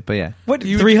muscle weight, but yeah. What?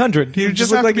 300. He would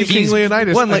just look have to be he's- King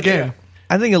Leonidas One, like, again.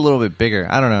 I think a little bit bigger.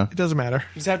 I don't know. It doesn't matter.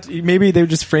 You just have to, maybe they would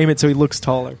just frame it so he looks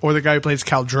taller. Or the guy who plays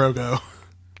Khal Drogo,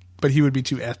 but he would be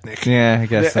too ethnic. Yeah, I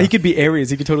guess. He could be Ares.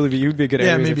 He could totally be. He would be a good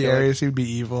Yeah, Ares. maybe I feel like. Ares. He would be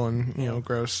evil and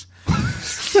gross.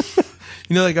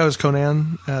 You know, that guy was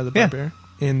Conan the Barbarian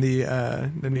in the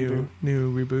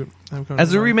new reboot of Conan.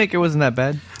 As a remake, it wasn't that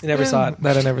bad. I never saw it.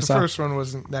 That I never the saw. The first one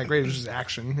wasn't that great. It was just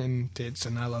action and tits,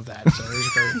 and I love that. So it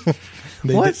was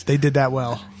great. What? They did that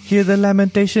well. Hear the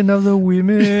lamentation of the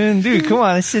women. Dude, come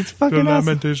on. This shit's The fucking awesome.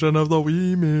 lamentation of the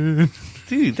women.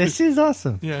 Dude, that shit's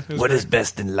awesome. Yeah. What is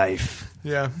best in life?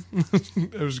 Yeah.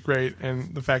 It was great.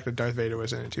 And the fact that Darth Vader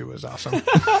was in it too was awesome.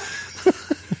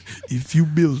 If you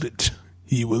build it,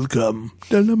 he will come.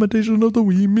 The lamentation of the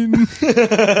women.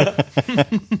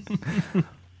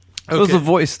 It was the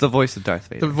voice of Darth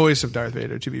Vader. The voice of Darth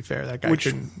Vader, to be fair. That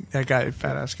guy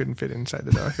fat ass couldn't fit inside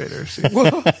the Darth Vader suit.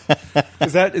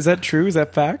 Is that true? Is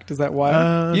that fact? Is that why?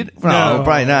 No,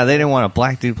 probably not. They didn't want a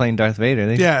black dude playing Darth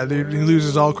Vader. Yeah, dude, he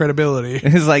loses all credibility.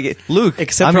 It's like, Luke,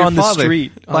 Except I'm for your on the father.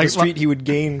 street. On Like- the street, he would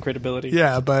gain credibility.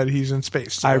 Yeah, but he's in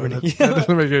space. So Irony. That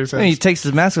doesn't make any sense. And he takes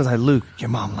his mask and goes like, Luke, your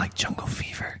mom liked Jungle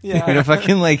Fever. Yeah. You know,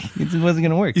 fucking like, it just wasn't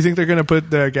going to work. You think they're going to put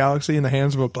the galaxy in the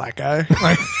hands of a black guy?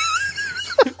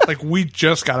 Like we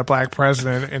just got a black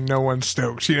president and no one's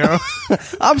stoked, you know?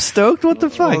 I'm stoked. What the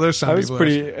fuck? Well, there's some I was people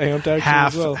pretty that- amped actually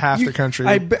half as well. half You- the country.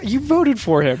 I bet you voted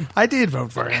for him I did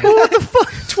vote for him.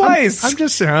 twice. I'm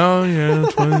just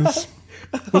twice.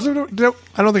 Was it? No,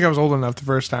 I don't think I was old enough the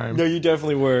first time. No, you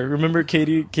definitely were. Remember,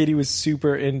 Katie was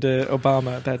super into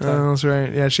Obama at that time. Oh, that's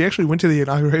right. Yeah, she actually went to the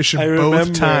inauguration I both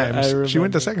remember. times. I She went the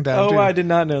remember. second time. Oh, too. I did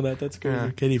not know that. That's crazy. Yeah,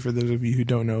 Katie, for those of you who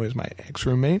don't know, is my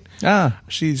ex-roommate. Ah,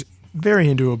 She's very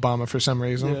into Obama for some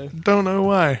reason. Yeah. Don't know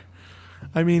why.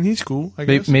 I mean, he's cool, I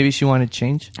guess. maybe she wanted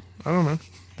change. I don't know.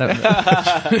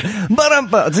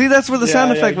 But see, that's where the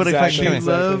sound Yeah, effect would have exactly. come in.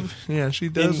 Exactly. She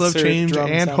does love Insert change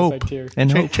drum and sound hope. effect here.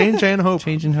 And hope. Change and hope.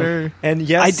 Change and hope. Very- And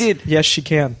yes, I did. Yes, she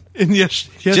can. and yes,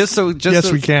 Just so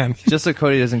we can. Just so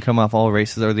Cody doesn't come off all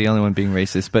racist or the only one being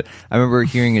racist. But I remember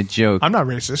hearing a joke. I'm not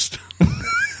racist.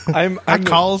 I I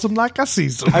calls him like I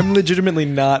sees them. I'm legitimately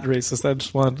not racist. I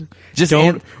just want Just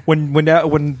don't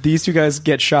when these two guys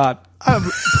get shot,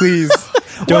 please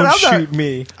don't I'm not- shoot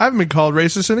me. I haven't been called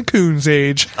racist in a coon's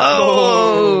age.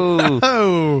 Oh,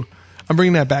 Oh, I'm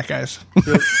bringing that back, guys.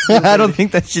 I don't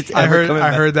think that shit's I ever heard coming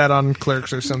back. that on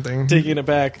Clerks or something. Taking it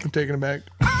back. I'm taking it back.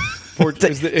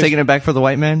 Taking it back for the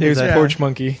white man. It was Is that- Yeah. Porch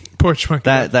Monkey. Porch monkey.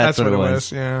 That's what it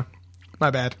was. Yeah. My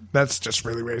bad. That's just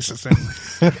really racist.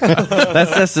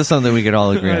 that's just something we could all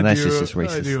agree on. That's just I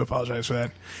racist. do apologize for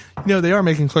that. You know, they are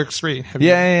making Clerks 3. Have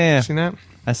Yeah, you seen that?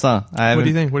 I saw. What do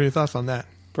you think? What are your thoughts on that?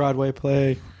 Broadway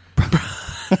play.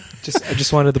 I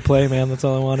just wanted the play, man. That's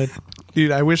all I wanted.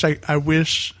 Dude, I wish I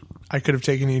could have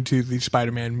taken you to the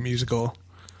Spider-Man musical.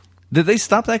 Did they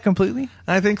stop that completely?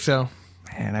 I think so.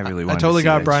 Man, I really I want. totally to see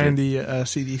got that Brian shit. the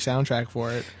CD soundtrack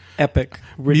for it. Epic.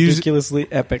 Ridiculously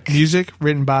epic. Music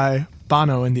written by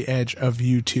Bono and the Edge of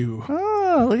U2.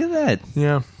 Oh, look at that.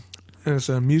 Yeah. And it's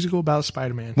a musical about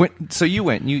Spider-Man. So you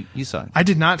went. You saw it. I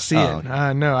did not see Oh, it.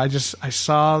 okay. No, I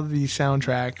saw the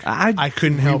soundtrack. I- I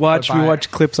couldn't We help watch but buy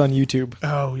it. clips on YouTube.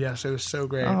 Oh, yes, it was so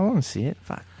great. Oh, I want to see it.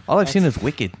 Fuck. All I've seen is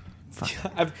Wicked.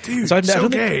 Dude, I so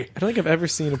don't gay. I don't think I've ever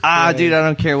seen a play. Ah, dude, I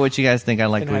don't care what you guys think. I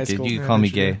like In high Wicked. school. You Yeah, can call me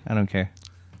that's gay. true. I don't care.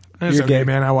 That's You're okay, gay.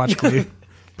 man. I watch Glee.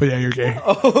 But yeah, you're gay.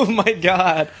 Oh my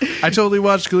god! I totally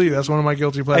watched Glee. That's one of my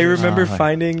guilty I pleasures. remember Oh,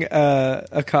 finding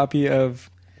a copy of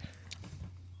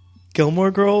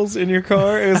Gilmore Girls in your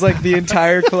car. It was like the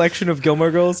entire collection of Gilmore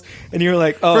Girls, and you were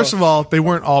like, "Oh, First of all, they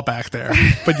weren't all back there.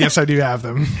 But yes, I do have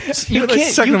them. You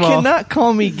can't. Second You of all, cannot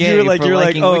call me gay you're like, for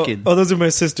liking oh, Wicked. oh, those are my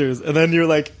sisters." And then you're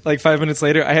like 5 minutes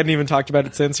later, I hadn't even talked about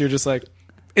it since. You're just like,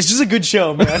 "It's just a good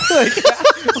show, man."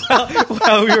 Like,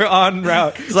 while we were on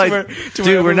route, It's like,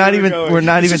 dude, we're not even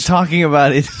talking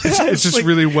about it. it's just like-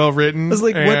 really well written. was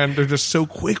like, what- and they're just so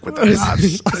quick with the plots.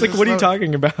 It's like, what are you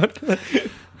talking about? They're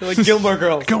like Gilmore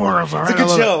Girls. Come on, it's a good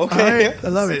show, okay? I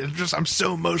love it. It's just I'm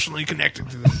so emotionally connected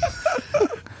to them.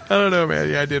 I don't know, man.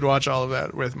 Yeah, I did watch all of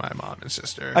that with my mom and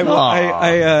sister.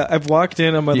 I've walked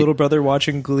in on my little brother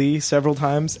watching Glee several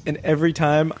times, and every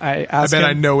time I I ask bet him,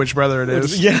 I know which brother it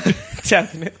is. Yeah,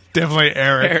 definitely. Definitely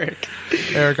Eric.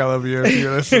 Eric. I love you. If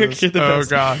you're listening. Eric, you're the Oh best.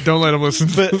 God, don't let him listen.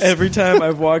 To But this. every time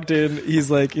I've walked in, he's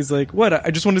like, "What?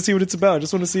 I just want to see what it's about. I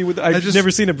just want to see what I've just-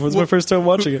 never seen it before. It's my first time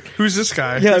watching it." Who's this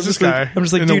guy? Yeah, Who's I'm this just like- guy? I'm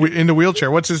just like, in, dude, in the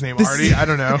wheelchair. What's his name? Artie? I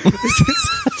don't know.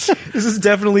 This is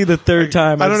definitely the third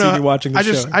time I I've don't seen know. you watching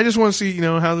this show. I just want to see,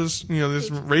 how this,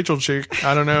 this Rachel chick.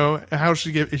 I don't know how if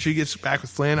she gets back with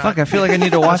Flynn. Fuck, I feel like I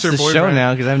need to watch her the show boyfriend.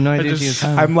 now because I have no idea just- she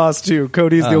was. I'm lost too.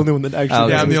 Cody's the only one that actually. Oh,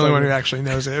 Yeah, knows I'm the what only he's one who talking actually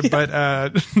knows it.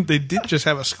 But they did just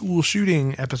have a school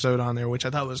shooting episode on there, which I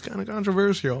thought was kind of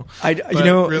controversial. I But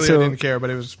really didn't care, but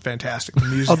it was fantastic. The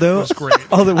music Although- was great.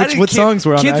 Although, what songs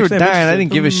were on Kids there? were Actually, I'm dying. I interested.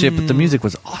 didn't give a shit, but the music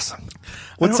was awesome.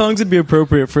 What songs would be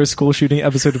appropriate for a school shooting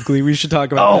episode of Glee? We should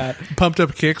talk about that. Pumped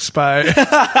Up Kicks by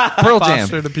Pearl Jam.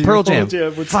 Foster the People. Pearl Jam. Pearl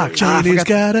Jam would Fuck. say- Johnny's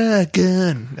got a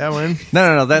gun. That one.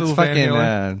 No. That's Little fucking.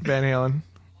 Van Halen.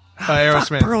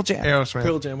 Aerosmith. Pearl Jam. Aerosmith.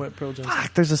 Pearl Jam. What Pearl Jam?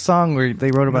 Fuck, there's a song where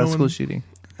they wrote about No a school one- shooting.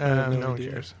 No one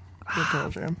idea. cares. Pearl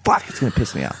Jam. Fuck, it's gonna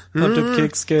piss me off. Pumped Up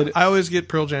Kicks, good. I always get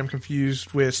Pearl Jam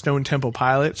confused with Stone Temple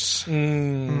Pilots. I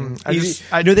know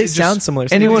they it just- sound similar.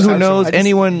 Anyone who knows, I just-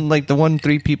 anyone like the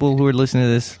 3 people who are listening to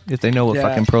this, if they know what Yeah.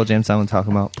 fucking Pearl Jam sound I'm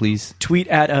talking about, please. tweet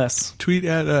at us. Tweet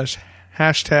at us.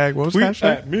 Hashtag. What was the Tweet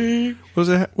hashtag? at me. What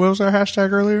was our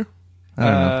hashtag earlier? I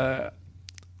don't know.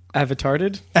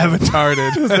 Avatarded.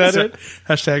 Avatarded. Was that it?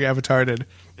 Hashtag Avatarded.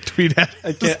 Tweet at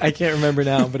us. I can't remember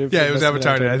now, but Yeah, it was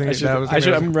Avatarded. I think that was the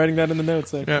music. I'm writing that in the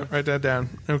notes. Yeah, write that down.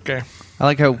 Okay. I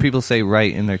like how people say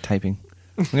write in their typing.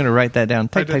 I'm gonna write that down.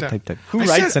 Type, Write that type, down. type, type. Who I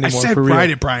writes said, anymore I said for real? write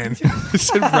it, Brian. I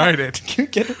said write it.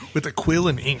 Get it? With a quill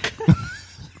and ink.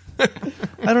 I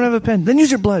don't have a pen. Then use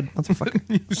your blood,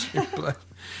 motherfucker.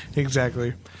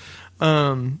 Exactly.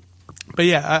 But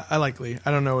yeah, I like Glee.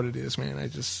 I don't know what it is, man. I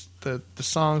just the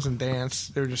songs and dance,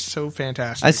 they're just so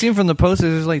fantastic. I seen from the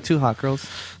posters there's like 2 hot girls.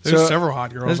 There's So, several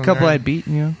hot girls. There's a in couple there, I'd beat,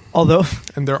 you know. Although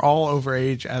and they're all over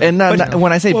age. And not,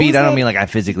 when I say What beat, was I don't that? mean like I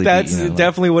physically that's beat. You know, like-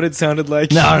 definitely what it sounded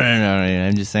like. No.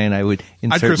 I'm just saying I would I'd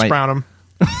insert Chris my. Brown them.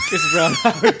 Chris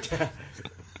Brown.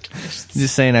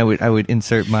 Just saying I would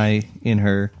insert my in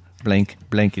her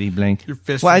blankety blank. Your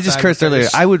fist Well, I just inside cursed her earlier.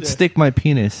 face. I would stick my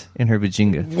penis in her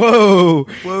vajinga. Whoa.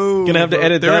 Whoa. Gonna have to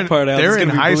edit They're that in- part out. They're There's in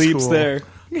gonna high be bleeps school. there.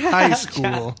 High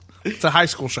school. It's a high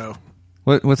school show.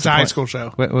 What's It's the a high point? school show.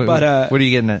 What, But, what are you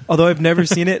getting at? Although I've never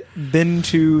seen it, been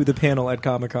to the panel at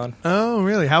Comic-Con. Oh,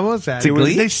 really? How was that? To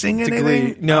Glee? Did they sing To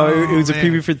anything? Glee. No, Oh, it was a man.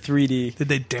 preview for 3D. Did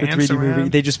they For dance 3D around? movie.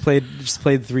 They just played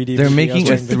 3D. They're movie. making I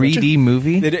a was waiting for 3D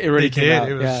movie. It already They came did. out.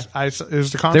 It was. Yeah. It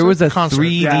was the concert. There was a concert.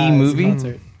 3D Yeah, it was a movie?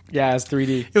 concert. Yeah, it's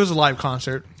 3D. It was a live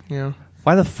concert. You know.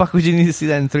 Why the fuck would you need to see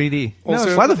that in 3D?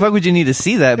 Also- Why the fuck would you need to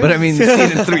see that? But I mean, see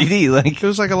it in 3D. Like, It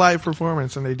was like a live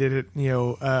performance, and they did it.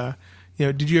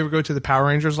 Did you ever go to the Power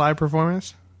Rangers live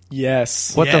performance?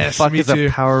 Yes. what Yes, the fuck me is too. a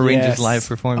Power Rangers Yes. live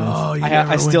performance? you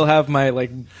I still have my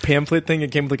pamphlet thing. It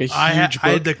came with like a I huge had, I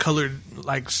had book. the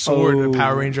colored sword of Oh,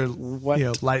 Power Ranger what?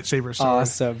 lightsaber sword.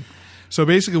 Awesome. So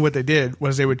basically, what they did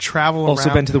was they would travel Also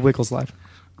around. been to the Wiggles live.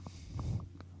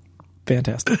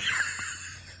 Fantastic.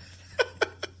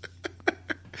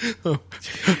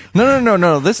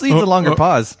 No. This leaves a longer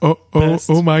pause. Best.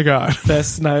 Oh my god!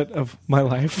 Best night of my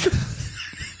life.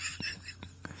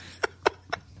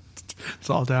 It's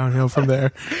all downhill from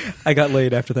there. I got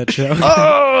laid after that show.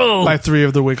 Oh, By 3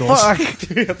 of the Wiggles. fuck,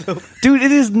 dude!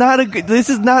 It is not a good. This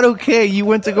is not okay. You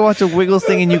went to go watch a Wiggles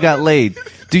thing and you got laid.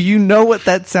 Do you know what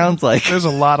that sounds like? There's a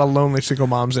lot of lonely single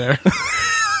moms there.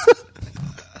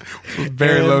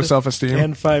 Very low self-esteem.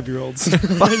 And 5-year-olds.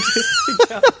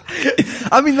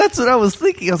 I mean, that's what I was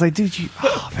thinking. I was like, dude,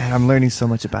 oh man, I'm learning so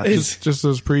much about this. just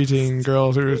those preteen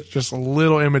girls who are just a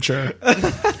little immature.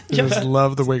 They just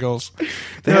love the Wiggles.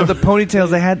 They have the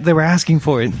ponytails. They were asking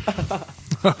for it.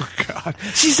 Oh god!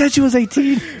 She said she was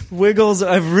 18. Wiggles,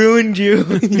 I've ruined you.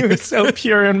 You were so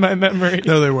pure in my memory.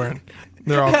 No, they weren't.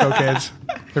 They're all cokeheads.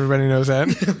 Everybody knows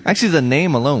that. Actually, the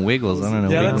name alone, Wiggles. I don't know.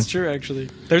 Yeah, Wiggles. that's true, actually.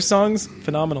 Their songs,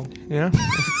 phenomenal. Yeah,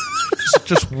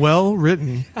 just well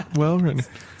written. Well written.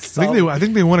 I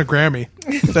think they won a Grammy.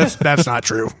 That's not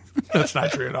true. That's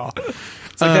not true at all.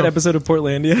 It's like that episode of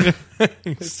Portlandia.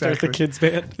 Start the Exactly. kids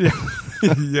band.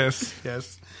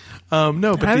 Yes. No,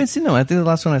 but I haven't seen them. I think the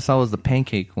last one I saw was the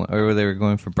pancake one, or where they were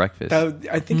going for breakfast.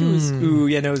 I think it was. Ooh,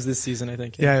 yeah, no, it was this season. I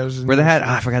think. yeah, it was Where they had,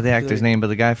 I forgot the actor's name, but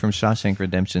the guy from Shawshank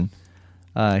Redemption.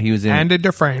 He was in. Andy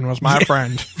Dufresne was my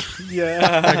friend.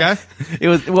 Yeah. That guy, It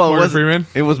was Morgan Freeman.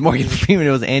 It was Morgan Freeman.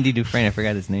 It was Andy Dufresne. I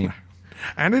forgot his name.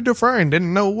 Andy Dufresne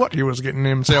didn't know what he was getting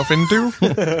himself into. Do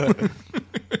you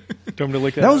want me to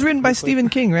look at That was written by Stephen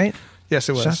King, right? Yes,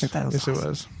 it was. Shawshank, that was Yes, awesome. it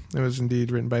was. It was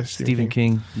indeed written by Stephen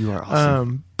King. You are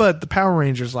awesome. But the Power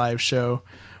Rangers live show,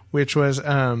 which was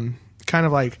kind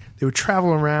of like they would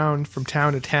travel around from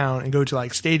town to town and go to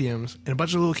like stadiums, and a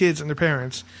bunch of little kids and their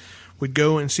parents would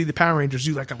go and see the Power Rangers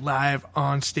do like a live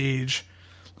on stage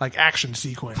like action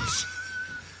sequence.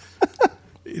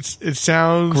 it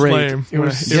sounds Great. lame. It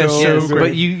was It was so so great.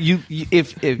 But you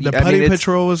if The I Putty mean, it's-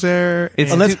 Patrol was there.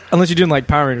 It's- and- unless you're doing like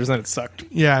Power Rangers, then it sucked.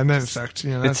 yeah, and then it sucked.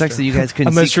 You know, It that's sucks that true. you guys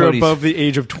couldn't Unless see you're Cody's. above the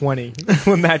age of 20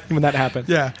 when that happened.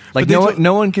 Yeah, Like but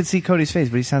no one could see Cody's face,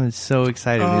 but he sounded so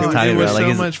excited. he was Oh, talking it was about it. so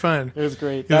Like, much fun. It was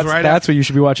great. It was That's what you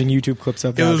should be watching YouTube clips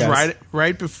of. It now, was guys.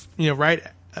 right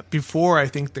before I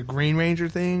think the Green Ranger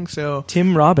thing. So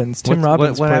Tim Robbins. Tim what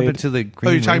Robbins. what played- happened to the Green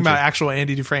oh, you're talking Ranger? about actual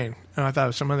Andy Dufresne. Oh, I thought it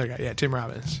was some other guy. Yeah, Tim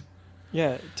Robbins.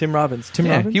 Yeah, Tim Robbins. Tim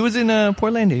Yeah, Robbins. he was in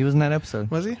Portlandia. He was in that episode.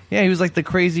 Was he? Yeah, he was like the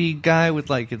crazy guy with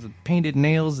like his painted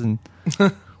nails and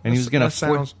he was gonna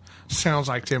That sounds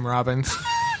like Tim Robbins.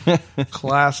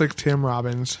 Classic Tim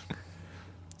Robbins.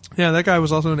 Yeah, that guy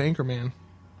was also an Anchorman.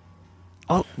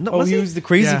 Oh no, Oh, was he he? was the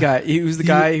crazy Yeah. guy. He was the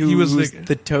guy who he was was the-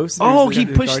 the toast. Oh, was the he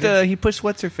guy- pushed the guardian. he pushed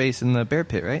what's her face in the bear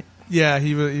pit, right? Yeah,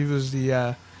 he was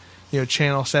the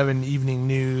Channel 7 evening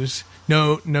news.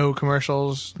 No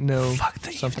commercials. No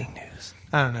something. evening news.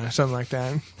 I don't know, something like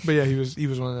that. But yeah, he was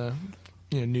one of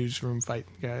the newsroom fight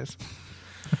guys.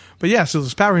 But yeah, so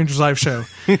this Power Rangers live show.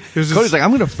 It was this- Cody's like,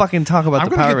 I'm gonna fucking talk about I'm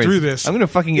the gonna Power get through Rangers. this. I'm gonna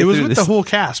fucking get It was through with this. the whole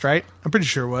cast, right? I'm pretty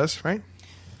sure it was, right?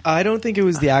 I don't think it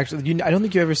was the actual. I don't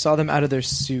think you ever saw them out of their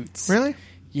suits. Really?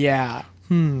 Yeah.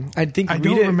 I think I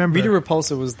don't remember. Rita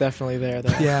Repulsa was definitely there.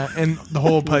 Though. Yeah, and the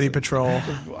whole Putty Patrol.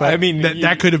 But I mean,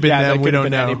 that could have been yeah, that them. We could have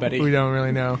don't been know. anybody. We don't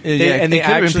really know. Yeah, And it they could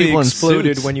have been actually people in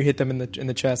exploded suits. when you hit them in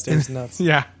the chest. It was nuts.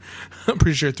 Yeah, I'm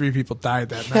pretty sure 3 people died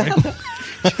that night.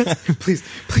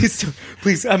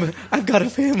 please, I've got a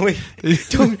family.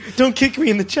 Don't kick me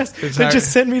in the chest. Exactly.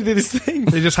 Just send me to this thing.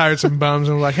 They just hired some bums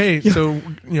and were like, "Hey, so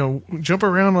jump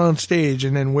around on stage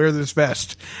and then wear this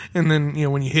vest, and then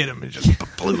when you hit them, it just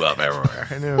blew up everywhere."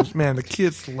 And it was, man, the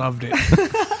kids loved it.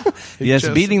 Yes,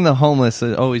 just- beating the homeless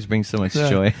always brings so much Yeah.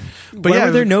 joy. But Why yeah,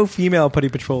 were there no female Putty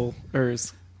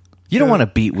Patrollers? You don't want to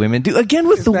beat women, dude. Again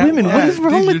with the that- women. What yeah, is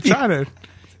wrong dude, with you? you're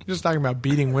just talking about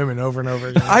beating women over and over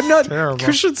again. I'm not. Terrible.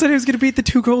 Christian said he was going to beat the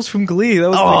 2 girls from Glee. That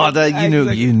was Oh, like,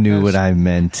 that you knew what I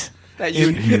meant. that You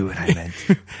you knew what I meant.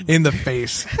 in the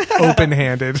face,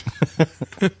 open-handed.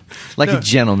 Like No, a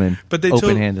gentleman. But they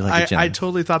open-handed like a I gentleman.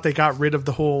 totally thought they got rid of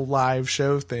the whole live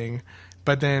show thing.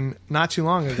 But then, not too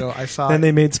long ago, I saw. Then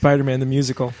they made Spider-Man the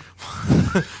musical.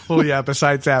 Well, yeah.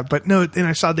 Besides that, but no. Then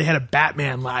I saw they had a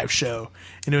Batman live show,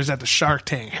 and it was at the Shark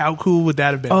Tank. How cool would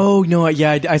that have been? Oh no!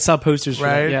 Yeah, I saw posters for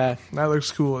right. that. Yeah, that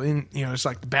looks cool. And it's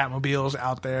like the Batmobiles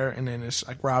out there, and then it's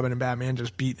like Robin and Batman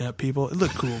just beating up people. It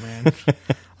looked cool, man.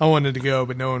 I wanted to go,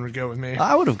 but no one would go with me.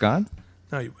 I would have gone.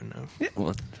 No, you wouldn't have. Yeah,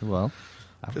 well,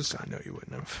 Just I know you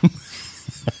wouldn't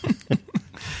have.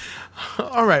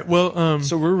 All right. Well,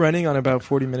 so we're running on about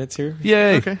 40 minutes here.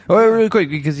 yay. Okay. Oh, really quick,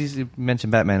 because you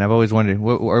mentioned Batman. I've always wondered,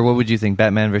 what would you think,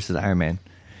 Batman versus Iron Man?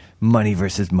 Money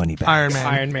versus money back. Iron Man.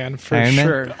 Iron Man for Iron Man?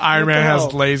 sure. Iron What Man the has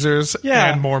hell? lasers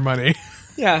Yeah. and more money.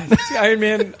 Yeah, see, Iron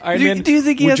Man. Do you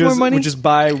think he would has more just- money? Would just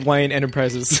buy Wayne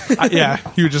Enterprises. Yeah,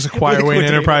 you would just acquire Wayne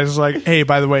Liquidate. Enterprises. Like, hey,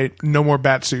 by the way, no more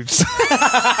bat suits.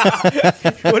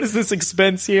 What is this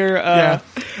expense here? Yeah.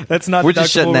 That's not We're just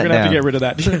deductible. shutting We're that gonna have to down. get rid of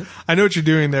that. I know what you're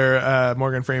doing there,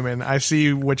 Morgan Freeman. I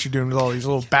see what you're doing with all these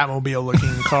little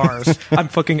Batmobile-looking cars. I'm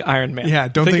fucking Iron Man. Yeah,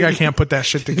 don't think I can't put that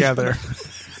shit together.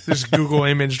 Just Google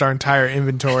imaged our entire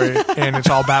inventory, and it's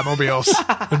all Batmobiles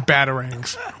and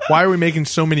Batarangs. Why are we making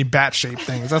so many bat-shaped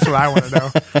things? That's what I want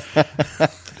to know.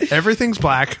 Everything's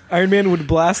black. Iron Man would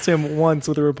blast him once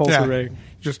with a repulsor Yeah. ray.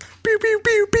 Just pew, pew,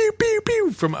 pew, pew, pew,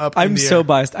 pew, from up in I'm the so air.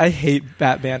 biased. I hate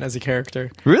Batman as a character.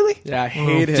 Really? Yeah, I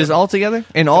hate him. Just all together?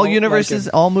 In all Don't like universes,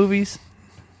 him. all movies?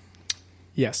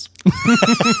 yes.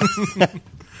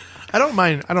 I don't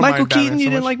mind. I don't Michael mind Batman Keaton? so You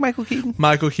didn't much. like Michael Keaton?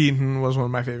 Michael Keaton was one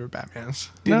of my favorite Batmans.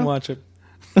 Didn't No? watch it.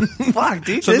 Fuck,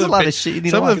 dude. Some There's of a the lot fa- of shit you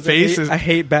need some to of watch. the faces- I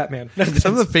hate Batman.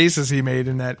 Some of the faces he made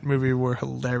in that movie were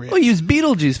hilarious. Oh, he was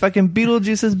Beetlejuice. Fucking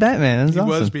Beetlejuice as Batman. That's He awesome.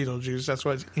 was Beetlejuice. That's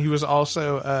what he was.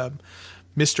 Also,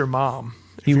 Mr. Mom.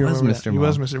 if He you was remember Mr. that. He Mom.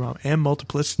 was Mr. Mom and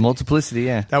Multiplicity. Multiplicity,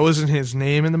 yeah. That wasn't his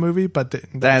name in the movie, but that's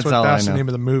That's all I the know. name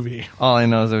of the movie. All I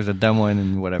know is there was a dumb one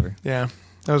and whatever. Yeah,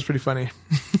 that was pretty funny.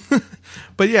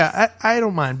 But yeah, I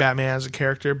don't mind Batman as a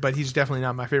character, but he's definitely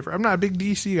not my favorite. I'm not a big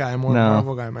DC guy. I'm more a No,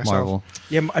 Marvel guy myself. Marvel.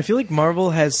 Yeah, I feel like Marvel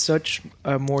has such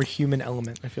a more human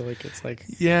element. I feel like it's like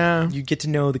Yeah, you get to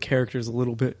know the characters a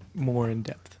little bit more in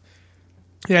depth.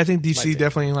 yeah. I think DC My take.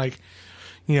 definitely like,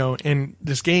 in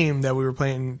this game that we were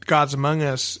playing, Gods Among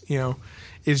Us,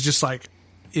 is just like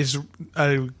is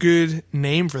a good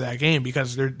name for that game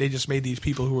because they just made these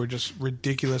people who are just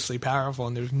ridiculously powerful,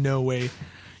 and there's no way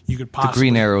you could The possibly.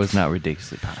 Green Arrow is not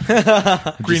ridiculously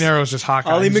powerful. Green Arrow is just Hawkeye.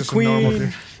 Ollie He's just a normal McQueen.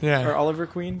 dude. Yeah, Or Oliver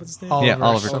Queen, what's his name? Yeah,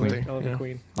 Oliver something. Queen. Oliver Yeah.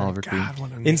 Queen. Oliver Queen. God,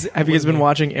 what a Have you guys been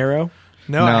watching Arrow?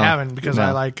 No, No. I haven't because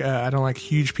No. I don't like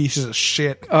huge pieces of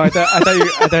shit. Oh, I thought you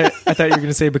were going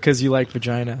to say because you like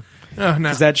vagina. Oh no,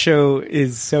 Because that show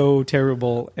is so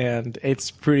terrible and it's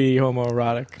pretty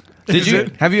homoerotic. Did Is you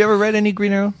it? have you ever read any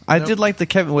Green Arrow? I Nope. did like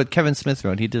what Kevin Smith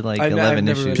wrote. He did like I've 11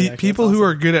 never read issues. it. People That's who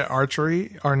awesome. are good at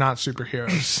archery are not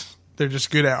superheroes. They're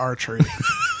just good at archery.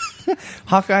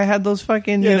 Hawkeye had those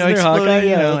fucking Yeah, isn't there exploding, Hawkeye?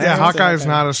 Yeah, know, that's Yeah, also Hawkeye is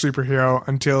Hawkeye. not a superhero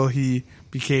until he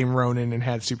became Ronin and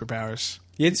had superpowers.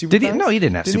 He had superpowers? Did he? No, he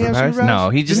didn't have Didn't he have superpowers. superpowers? No,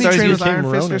 he just Didn't he started train with using.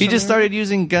 Iron Fist or He just something? started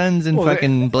using guns and Well,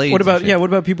 fucking blades. What and about shit. what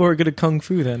about people who are good at kung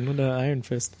fu then? What about Iron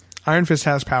Fist? Iron Fist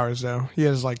has powers though. He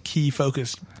has like key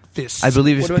focused fists. I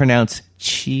believe it's What about- pronounced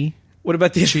chi. What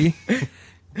about the Chi.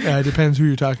 It depends who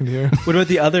you're talking to. What about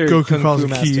the other Goku kung calls fu it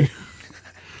master? ki.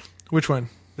 Which one?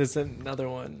 There's another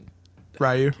one.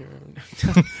 Ryu.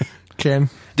 Ken.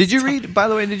 Did you read? By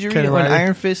the way, did you read Kenny when Riley.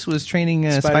 Iron Fist was training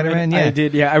Spider-Man? Yeah, I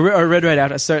did. Yeah, I read right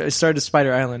out. I started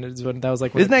Spider Island. That was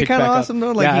like when Isn't it that picked kind of back up. awesome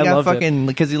though? Like yeah, he I got loved it. fucking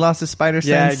because he lost his spider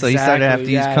Yeah, sense, so he started to have to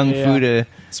use exactly. kung Yeah, fu yeah. to.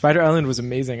 Spider Island was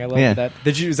amazing. I loved Yeah. that.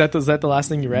 Did you? Is that the last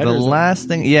thing you read? The or is that- last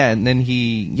thing, yeah, and then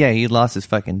he lost his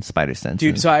fucking spider sense.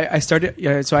 Dude, so I started.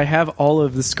 Yeah, so I have all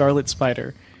of the Scarlet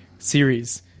Spider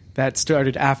series that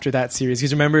started after that series.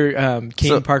 Because remember, Kane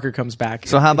So- Parker comes back.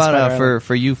 So how in Spider about Island.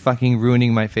 for you fucking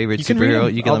ruining my favorite You can read superhero?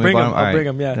 'em. You can I'll let me bring borrow 'em. 'em? I'll All right. bring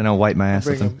 'em, yeah. Then I'll wipe my ass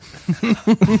Bring with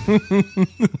them. 'em.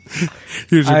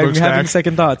 Here's your I'm book having stack.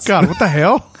 second thoughts. God, what the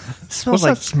hell? Smells What's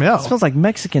like that smell? It smells like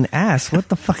Mexican ass. What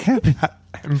the fuck happened?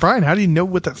 And Brian, how do you know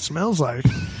what that smells like?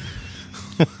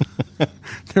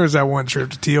 There was that one trip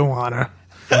to Tijuana.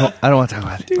 I don't want to talk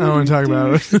about it. I don't want to talk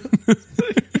about it.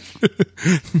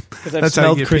 Because I've That's how you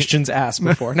smelled get Christian's ass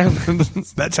before. No.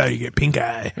 That's how you get pink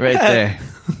eye. Right there,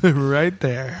 Right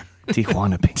there.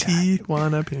 Tijuana pink eye.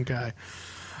 Tijuana pink eye.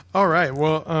 All right.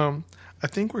 Well, I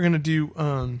think we're going to do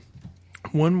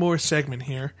one more segment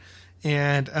here.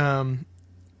 And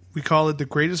we call it The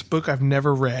Greatest Book I've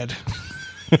Never Read.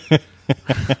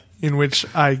 In which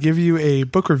I give you a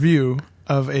book review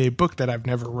of a book that I've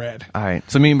never read. All right,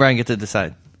 so me and Brian get to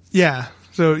decide. Yeah.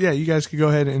 So, yeah, you guys could go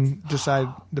ahead and decide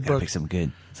the Gotta book. pick some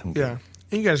good. Yeah.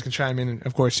 And you guys can chime in and,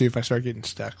 of course, see if I start getting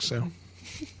stuck. So,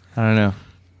 I don't know.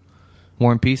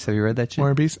 War and Peace. Have you read that shit? War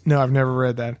and Peace? No, I've never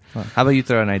read that. Well, how about you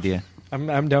throw an idea?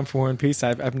 I'm down for War and Peace.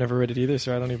 I've never read it either,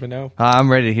 so I don't even know.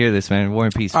 I'm ready to hear this, man. War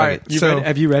and Peace. All fuck right. it. You So- read it?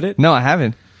 Have you read it? No, I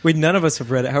haven't. Wait, none of us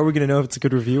have read it. How are we going to know if it's a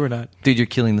good review or not? Dude, you're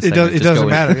killing the It, segment. it Just go doesn't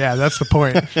with it. matter. Yeah, that's the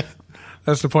point.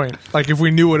 That's the point. Like, if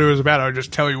we knew what it was about, I would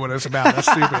just tell you what it's about. That's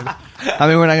stupid. I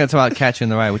mean, we're not going to talk about Catcher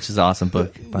in the Rye, which is an awesome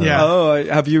book. by the Yeah. way.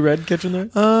 Oh, have you read Catcher in the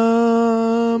Rye?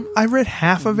 I read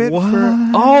half of it. What?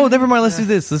 Oh, never mind. Let's do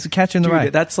this. Let's do Catcher in the Rye.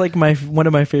 Dude, that's like one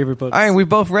of my favorite books. All right, we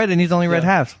both read it, and he's only read Yeah.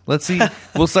 half. Let's see.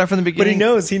 We'll start from the But beginning. he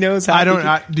knows. He knows how. I don't,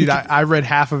 he can- I read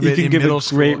half of you it can in give a middle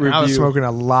great school. I was review. smoking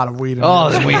a lot of weed. In Oh,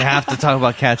 middle then we have to talk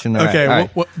about Catcher in the Rye. Okay, All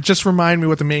right. just remind me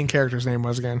what the main character's name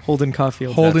was again. Holden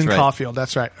Caulfield. Holden right. Caulfield.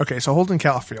 That's right. Okay, so Holden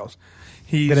Caulfield.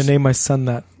 I'm gonna name my son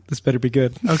that. This better be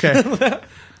good. Okay.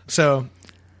 So,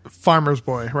 farmer's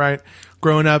boy, right?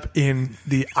 Growing up in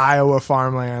the Iowa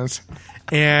farmlands.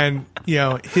 And,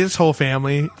 his whole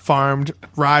family farmed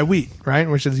rye wheat, right?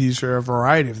 Which is used for a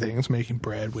variety of things, making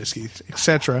bread, whiskey,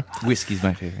 etc. Whiskey's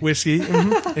my favorite. Whiskey.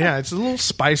 Mhm. Yeah, it's a little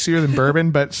spicier than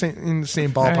bourbon, but in the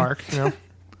same ballpark,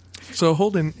 So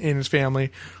Holden and his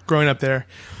family growing up there,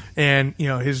 and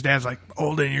his dad's like,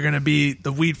 Holden, you're gonna be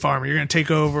the wheat farmer. You're gonna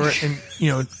take over,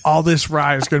 and all this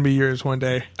rye is gonna be yours one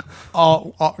day.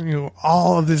 All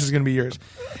of this is gonna be yours.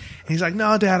 And he's like,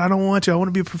 no, Dad, I don't want to. I want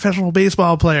to be a professional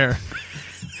baseball player.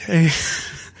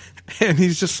 And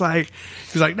he's just like,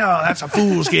 no, that's a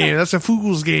fool's game. That's a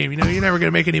fool's game. You're never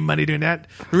gonna make any money doing that.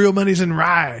 The real money's in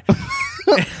rye.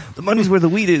 The money's where the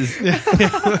wheat is.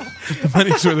 The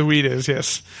money's where the weed is,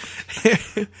 yes.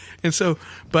 And so,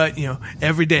 but,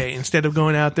 every day, instead of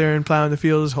going out there and plowing the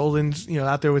fields, Holden's,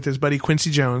 out there with his buddy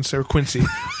Quincy Jones, or Quincy.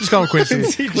 Just call him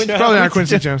Quincy. Probably not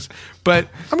Quincy Jones. But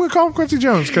I'm going to call him Quincy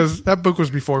Jones because that book was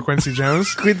before Quincy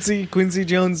Jones. Quincy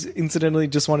Jones incidentally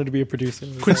just wanted to be a producer.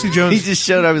 Quincy He Jones. just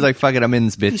showed up. He's like, fuck it, I'm in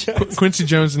this bitch. Quincy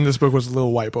Jones in this book was a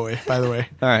little white boy, by the way.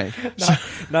 All right.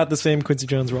 Not the same Quincy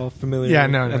Jones we're all familiar Yeah,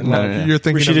 with. no. And love. no. You're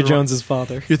thinking of Rashida the wrong- Jones's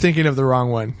father. You're thinking of the wrong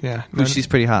one. Yeah. No, She's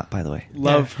pretty hot, by the way.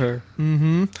 Love her.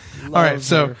 All right,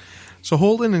 so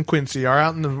Holden and Quincy are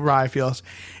out in the rye fields,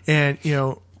 and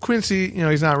Quincy,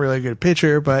 he's not really a good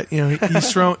pitcher, but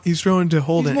he's throwing to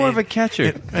Holden. He's more of a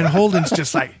catcher. And Holden's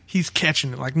just like he's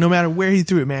catching it. Like no matter where he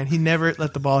threw it, man, he never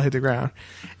let the ball hit the ground.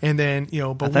 And then but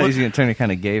I thought he was going to turn it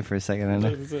kind of gay for a second. I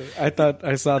know. I thought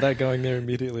I saw that going there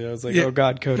immediately. I was like, oh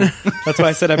God, Cody. That's why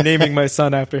I said I'm naming my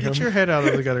son after him. Get your head out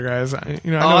of the gutter, guys.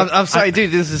 I'm sorry,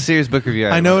 dude. This is a serious book review.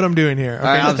 I know what I'm doing here. Okay?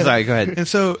 All right, I'm sorry. Go ahead. And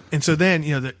so then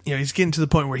he's getting to the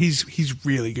point where he's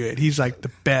really good. He's like the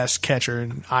best catcher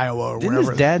in Iowa or Didn't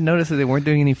wherever. his dad notice that they weren't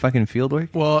doing any fucking field work?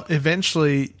 Well,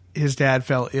 eventually his dad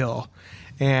fell ill.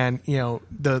 And,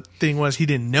 the thing was he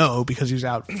didn't know because he was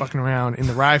out fucking around in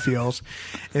the rye fields.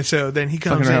 And so then he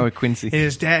comes Fucking around in with Quincy.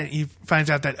 and he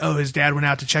finds out that, his dad went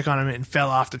out to check on him and fell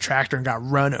off the tractor and got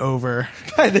run over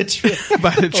By the tractor.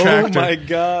 by the tractor. Oh my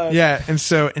God. Yeah. And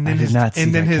so, and then I did not see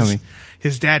that coming.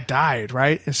 his dad died,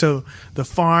 right? And so the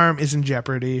farm is in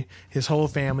jeopardy. His whole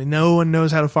family, no one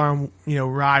knows how to farm,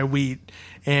 rye, wheat.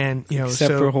 And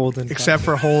Except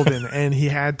for Holden. And he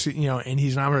had to, and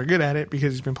he's not very good at it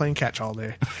because he's been playing catch all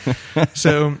day.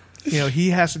 So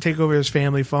he has to take over his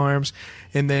family farms,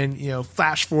 and then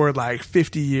flash forward like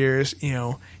 50 years.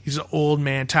 He's an old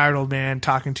man, tired old man,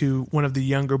 talking to one of the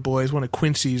younger boys, one of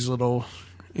Quincy's little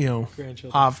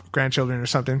grandchildren or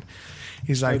something.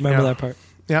 He's like, I remember that part.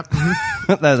 Yep,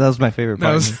 that was my favorite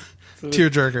part. that was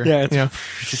tearjerker. Yeah,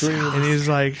 and he's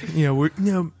like,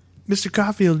 Mr.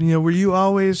 Caulfield, were you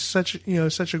always such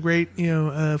a great,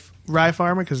 rye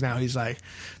farmer? Because now he's like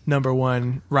number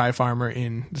one rye farmer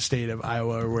in the state of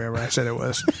Iowa or wherever I said it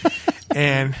was.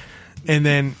 and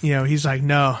then, he's like,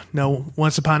 no,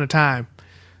 once upon a time,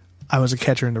 I was a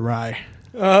catcher in the rye.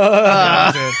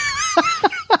 That was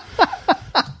it.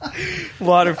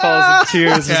 Waterfalls and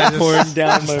tears Yeah, just pouring just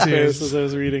down my tears. face as I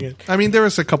was reading it. I mean, there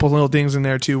was a couple little things in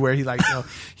there too, where he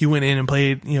he went in and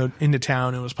played, into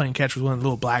town and was playing catch with one of the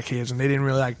little black kids, and they didn't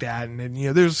really like that. And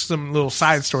then, there's some little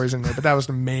side stories in there, but that was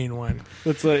the main one.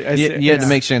 It's like You had to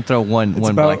make sure and throw one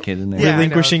about black kid in there. Yeah, I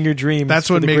relinquishing your dreams. That's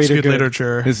for what the makes greater good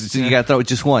literature. So you got to throw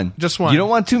just one. Just one. You don't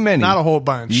want too many. Not a whole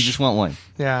bunch. You just want one.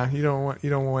 Yeah, you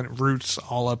don't want roots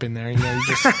all up in there. You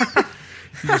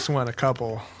just want a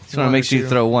couple. Just want to make sure you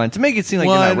throw one to make it seem like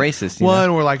you're not racist. One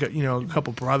or like a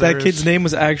couple brothers. That kid's name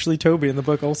was actually Toby in the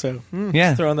book. Also,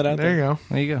 Yeah. throwing that out There you go.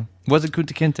 There you go. Was it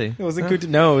Kunta Kinte? It wasn't good.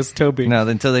 No, it was Toby. No,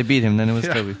 until they beat him, then it was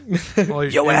Toby. Well,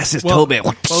 Your ass is well, Toby.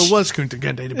 Well, it was Kunta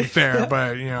Kinte, to be fair,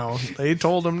 but they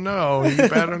told him no, he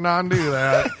better not do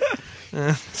that.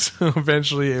 So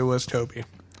eventually, it was Toby.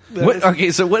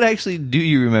 So what actually do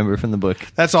you remember from the book?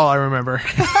 That's all I remember.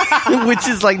 Which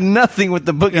is like nothing what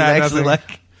the book Yeah, is actually nothing.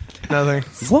 like. Nothing.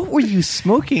 What were you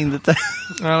smoking? I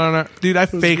don't know, dude. I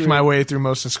faked my way through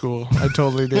most of school. I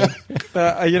totally did.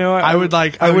 I would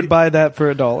buy that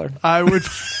for $1. I would.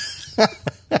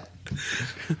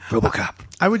 RoboCop.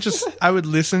 I would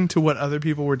listen to what other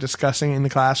people were discussing in the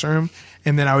classroom,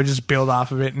 and then I would just build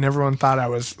off of it, and everyone thought I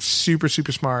was super,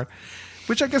 super smart,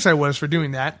 which I guess I was for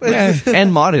doing that. Yeah,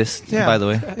 and modest, Yeah. by the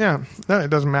way. Yeah. No, it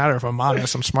doesn't matter if I'm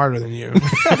modest. I'm smarter than you.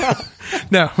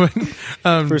 No.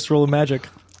 First rule of magic.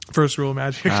 First rule of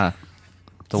magic.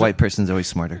 The white person's always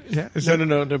smarter. Yeah. Is No, that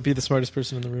no, don't be the smartest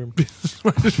person in the room. the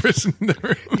smartest person in the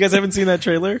room? You guys haven't seen that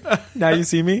trailer? Now You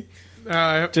See Me?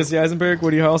 Jesse Eisenberg,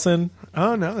 Woody Harrelson,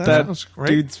 Oh, no. That that sounds great.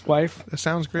 dude's wife. That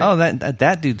sounds great. Oh,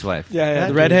 that dude's wife. Yeah, That the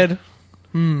dude. redhead.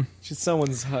 Hmm. She's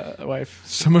someone's wife.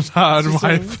 Someone's hot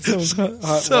wife. Someone's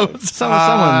hot Someone's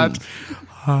Someone-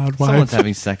 hot wife. Someone's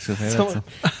having sex with her. Someone-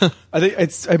 That's I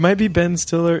think it might be Ben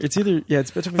Stiller. It's either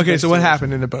it's between. Okay, Ben so what Stiller.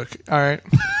 happened in the book? All right.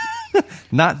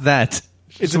 not that.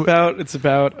 It's So-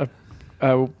 about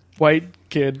a white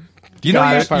kid. You know,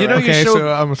 Got your, it. you know Okay, your show. so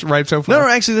I'm right so far. No,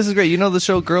 actually, this is great. You know the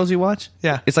show Girls You Watch?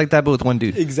 Yeah. It's like that, but with one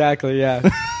dude. Exactly, yeah.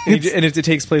 and it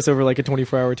takes place over like a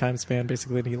 24-hour time span,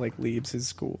 basically, and he like leaves his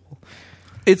school.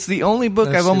 It's the only book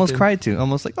That's I've almost stupid. cried to.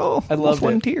 Almost like, oh, I almost loved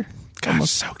one it. tear. God,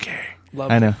 so gay.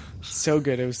 Loved I it. know. So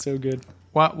good. It was so good.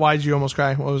 Why'd you almost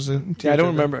cry? What was the? Yeah, I don't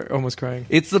remember almost crying.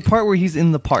 It's the part where he's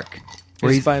in the park.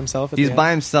 Where He's by himself. At He's the by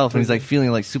end. himself, and he's like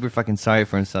feeling like super fucking sorry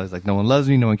for himself. He's like, no one loves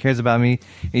me, no one cares about me.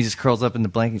 And he just curls up in the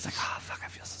blanket. He's like, oh fuck, I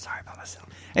feel so sorry about myself.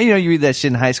 And you read that shit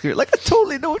in high school, you're like, I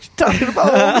totally know what you're talking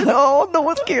about. No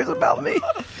one cares about me.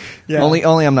 Yeah. Only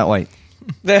I'm not white.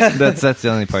 That's the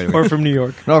only part of it. or from New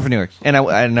York. Or from New York, and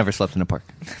I never slept in a park.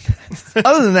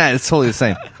 Other than that, it's totally the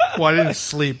same. Well, I didn't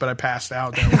sleep, but I passed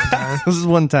out that one time. This is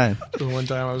one time. The one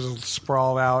time I was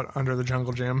sprawled out under the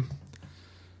jungle gym.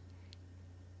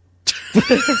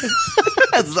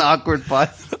 That's the awkward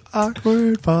pause.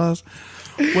 Awkward pause.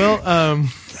 Well,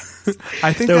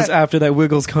 I think That was after that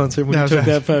Wiggles concert when That he was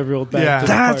took after- that 5-year-old back. Yeah. to the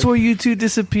That's park. where you two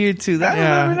disappeared to. I remember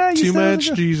yeah, that. You too said it much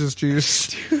was- Jesus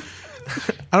juice.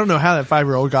 I don't know how that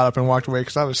 5-year-old got up and walked away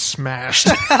because I was smashed.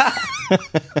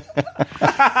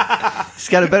 She's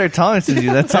got a better tolerance than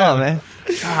you. That's all, man.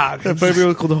 God, That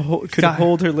 5-year-old could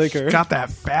hold her liquor. got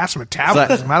that fast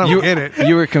metabolism. I don't you, get it.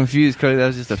 You were confused, Cody. That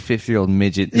was just a 50-year-old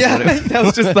midget. Yeah, that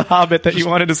was just the hobbit that you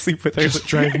wanted to sleep with her. Just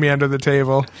drank me under the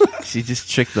table. She just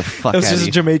tricked the fuck That was out just of a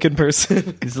you. Jamaican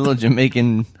person. He's a little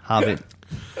Jamaican hobbit.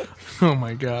 Oh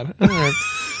my god. All right.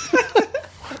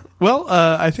 Well,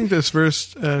 I think this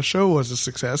first show was a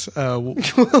success. Well,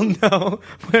 no,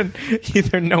 when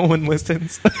either no one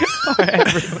listens or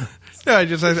everyone. Yeah,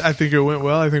 I think it went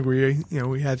well. I think we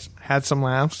had some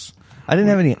laughs. I didn't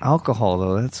have any alcohol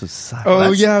though. That's what sucks. Oh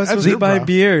That's- yeah, I was that's supposed to your buy problem.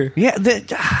 beer. Yeah,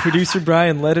 Producer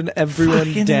Brian letting everyone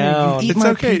Fucking down. eat It's my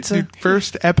okay. pizza. Dude,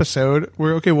 first episode,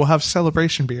 we're okay. We'll have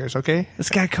celebration beers. Okay. this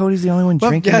guy Cody's the only one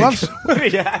drinking. yeah,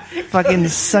 yeah, Fucking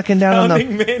sucking down on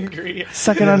pounding the mangria.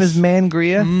 sucking on his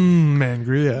mangria.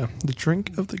 Mangria, the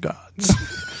drink of the gods.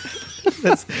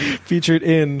 That's featured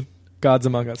in Gods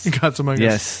Among Us. Gods Among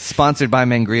Yes, Us. sponsored by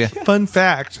Mangria. Fun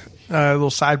fact. A little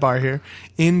sidebar here.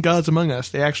 In Gods Among Us,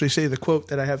 they actually say the quote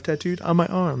that I have tattooed on my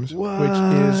arms, which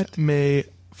is "May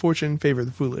fortune favor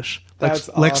the foolish." That's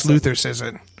Lex awesome. Luthor says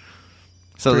it.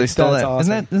 So they stole That's that.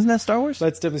 awesome. Isn't that Star Wars?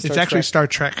 That's definitely It's Star actually Trek. Star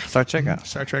Trek. Star Trek. out.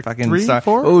 Star Trek Fucking 3, Star.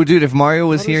 4? Oh, dude, if Mario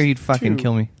was What here, is he'd fucking 2?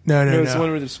 kill me. No, No, no, it's the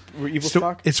no. one where evil So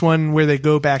Spock. it's one where they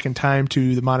go back in time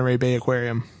to the Monterey Bay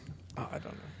Aquarium. Oh, I don't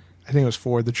know. I think it was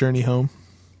 4, The Journey Home.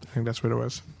 I think that's what it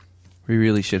was. We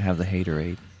really should have the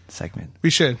haterade segment. We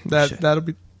should. That'll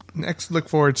be next. Look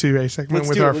forward to a segment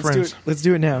with our friends. Let's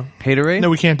do it now. Haterade? No,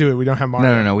 we can't do it. We don't have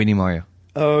Mario. No. We need Mario.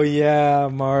 Oh yeah,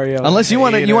 Mario. Unless you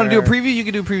want to do a Hater. preview, you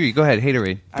can do a preview. Go ahead,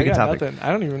 haterade. I Pick a got topic. nothing. I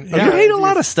don't even. Yeah. You hate a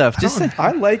lot of stuff. Just say,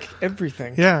 I like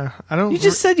everything. Yeah, I don't. you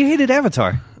just said you hated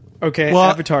Avatar. Okay, Well-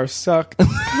 Avatar sucked.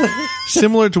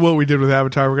 Similar to what we did with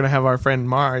Avatar, we're going to have our friend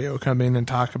Mario come in and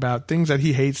talk about things that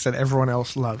he hates that everyone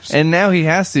else loves. And now he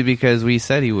has to because we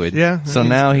said he would. Yeah. So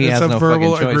now he it's has a no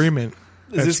verbal fucking choice. agreement.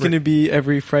 Is this going to be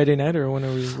every Friday night, or when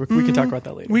are we can talk about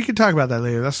that later. We can talk about that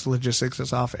later. That's logistics.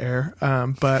 That's off air.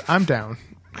 But I'm down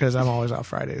because I'm always off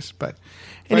Fridays. But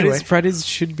anyway, Fridays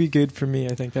should be good for me.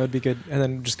 I think that would be good, and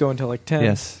then just go until like 10.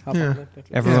 Yes. Hop on Yeah. it.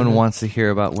 Everyone Yeah. wants to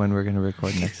hear about when we're going to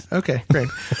record next. okay, great.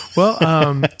 Well,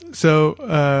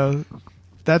 so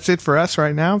that's it for us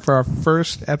right now for our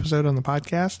first episode on the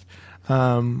podcast.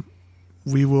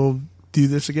 We will do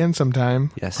this again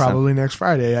sometime. Yes, probably next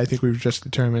Friday. I think we've just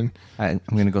determined. I'm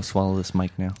going to go swallow this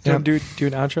mic now. Do you want to do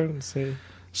an outro and say?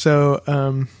 So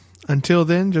until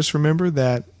then, just remember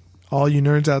that all you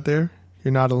nerds out there,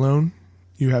 you're not alone.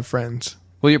 You have friends.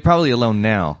 Well, you're probably alone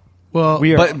now. Well,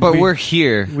 We are- But we- we're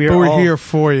here. We but are we're all, here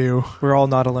for you. We're all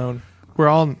not alone We're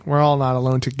all not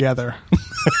alone together.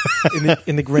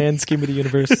 in the grand scheme of the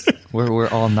universe. We're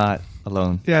all not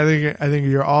alone. Yeah, I think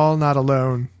you're all not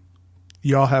alone.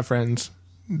 You all have friends.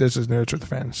 This is Nerds with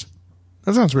Friends.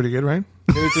 That sounds pretty good, right?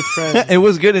 Nerds with friends. It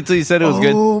was good until you said it was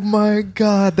good. Oh my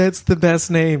god, that's the best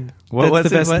name. What That's was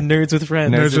the it? best. What? Nerds with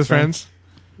friends. Nerds with Friends.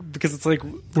 Because it's like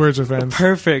Words with Friends.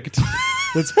 perfect.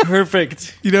 That's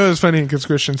perfect. You know, it's funny because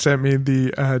Christian sent me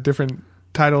the different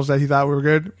titles that he thought were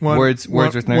good. Words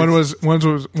with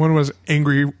Nerds. One was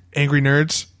angry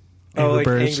nerds. Oh, like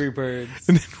Birds. Angry Birds.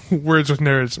 And then Words with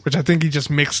Nerds, which I think he just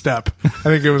mixed up. I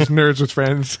think it was Nerds with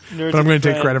Friends, Nerds but I'm with going to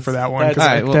take Friends. credit for that one. That's, 'cause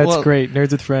All right, well- that's well- great.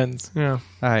 Nerds with friends. yeah. All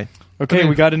right. Okay, Okay.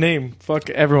 we got a name. Fuck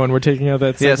everyone. We're taking out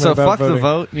that. Yeah, segment so about fuck voting. the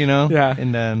vote, you know? Yeah.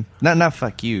 And not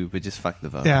fuck you, but just fuck the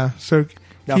vote. Yeah, so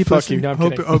No, keep fuck listening. you. No, I'm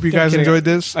hope kidding. you I'm guys kidding. enjoyed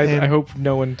this. I and hope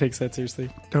no one takes that seriously.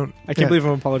 don't. I can't believe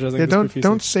I'm apologizing. Yeah, this profusely.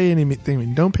 don't say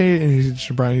anything. Don't pay any attention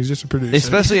to Brian. He's just a producer.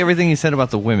 Especially everything you said about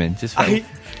the women. Just fuck.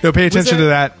 No, pay attention to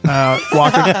that.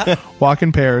 Walk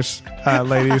in pairs,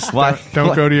 ladies. Why-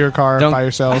 Don't go to your car by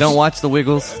yourselves. Don't watch the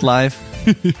Wiggles live.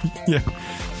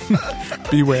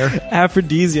 Beware.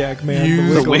 Aphrodisiac, man. You- The The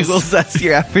Wiggles. Wiggles, that's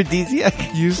your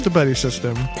aphrodisiac. Use the buddy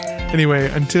system. Anyway,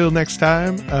 until next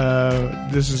time,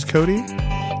 this is Cody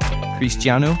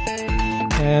Cristiano.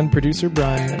 And producer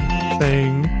Brian.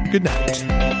 saying good night.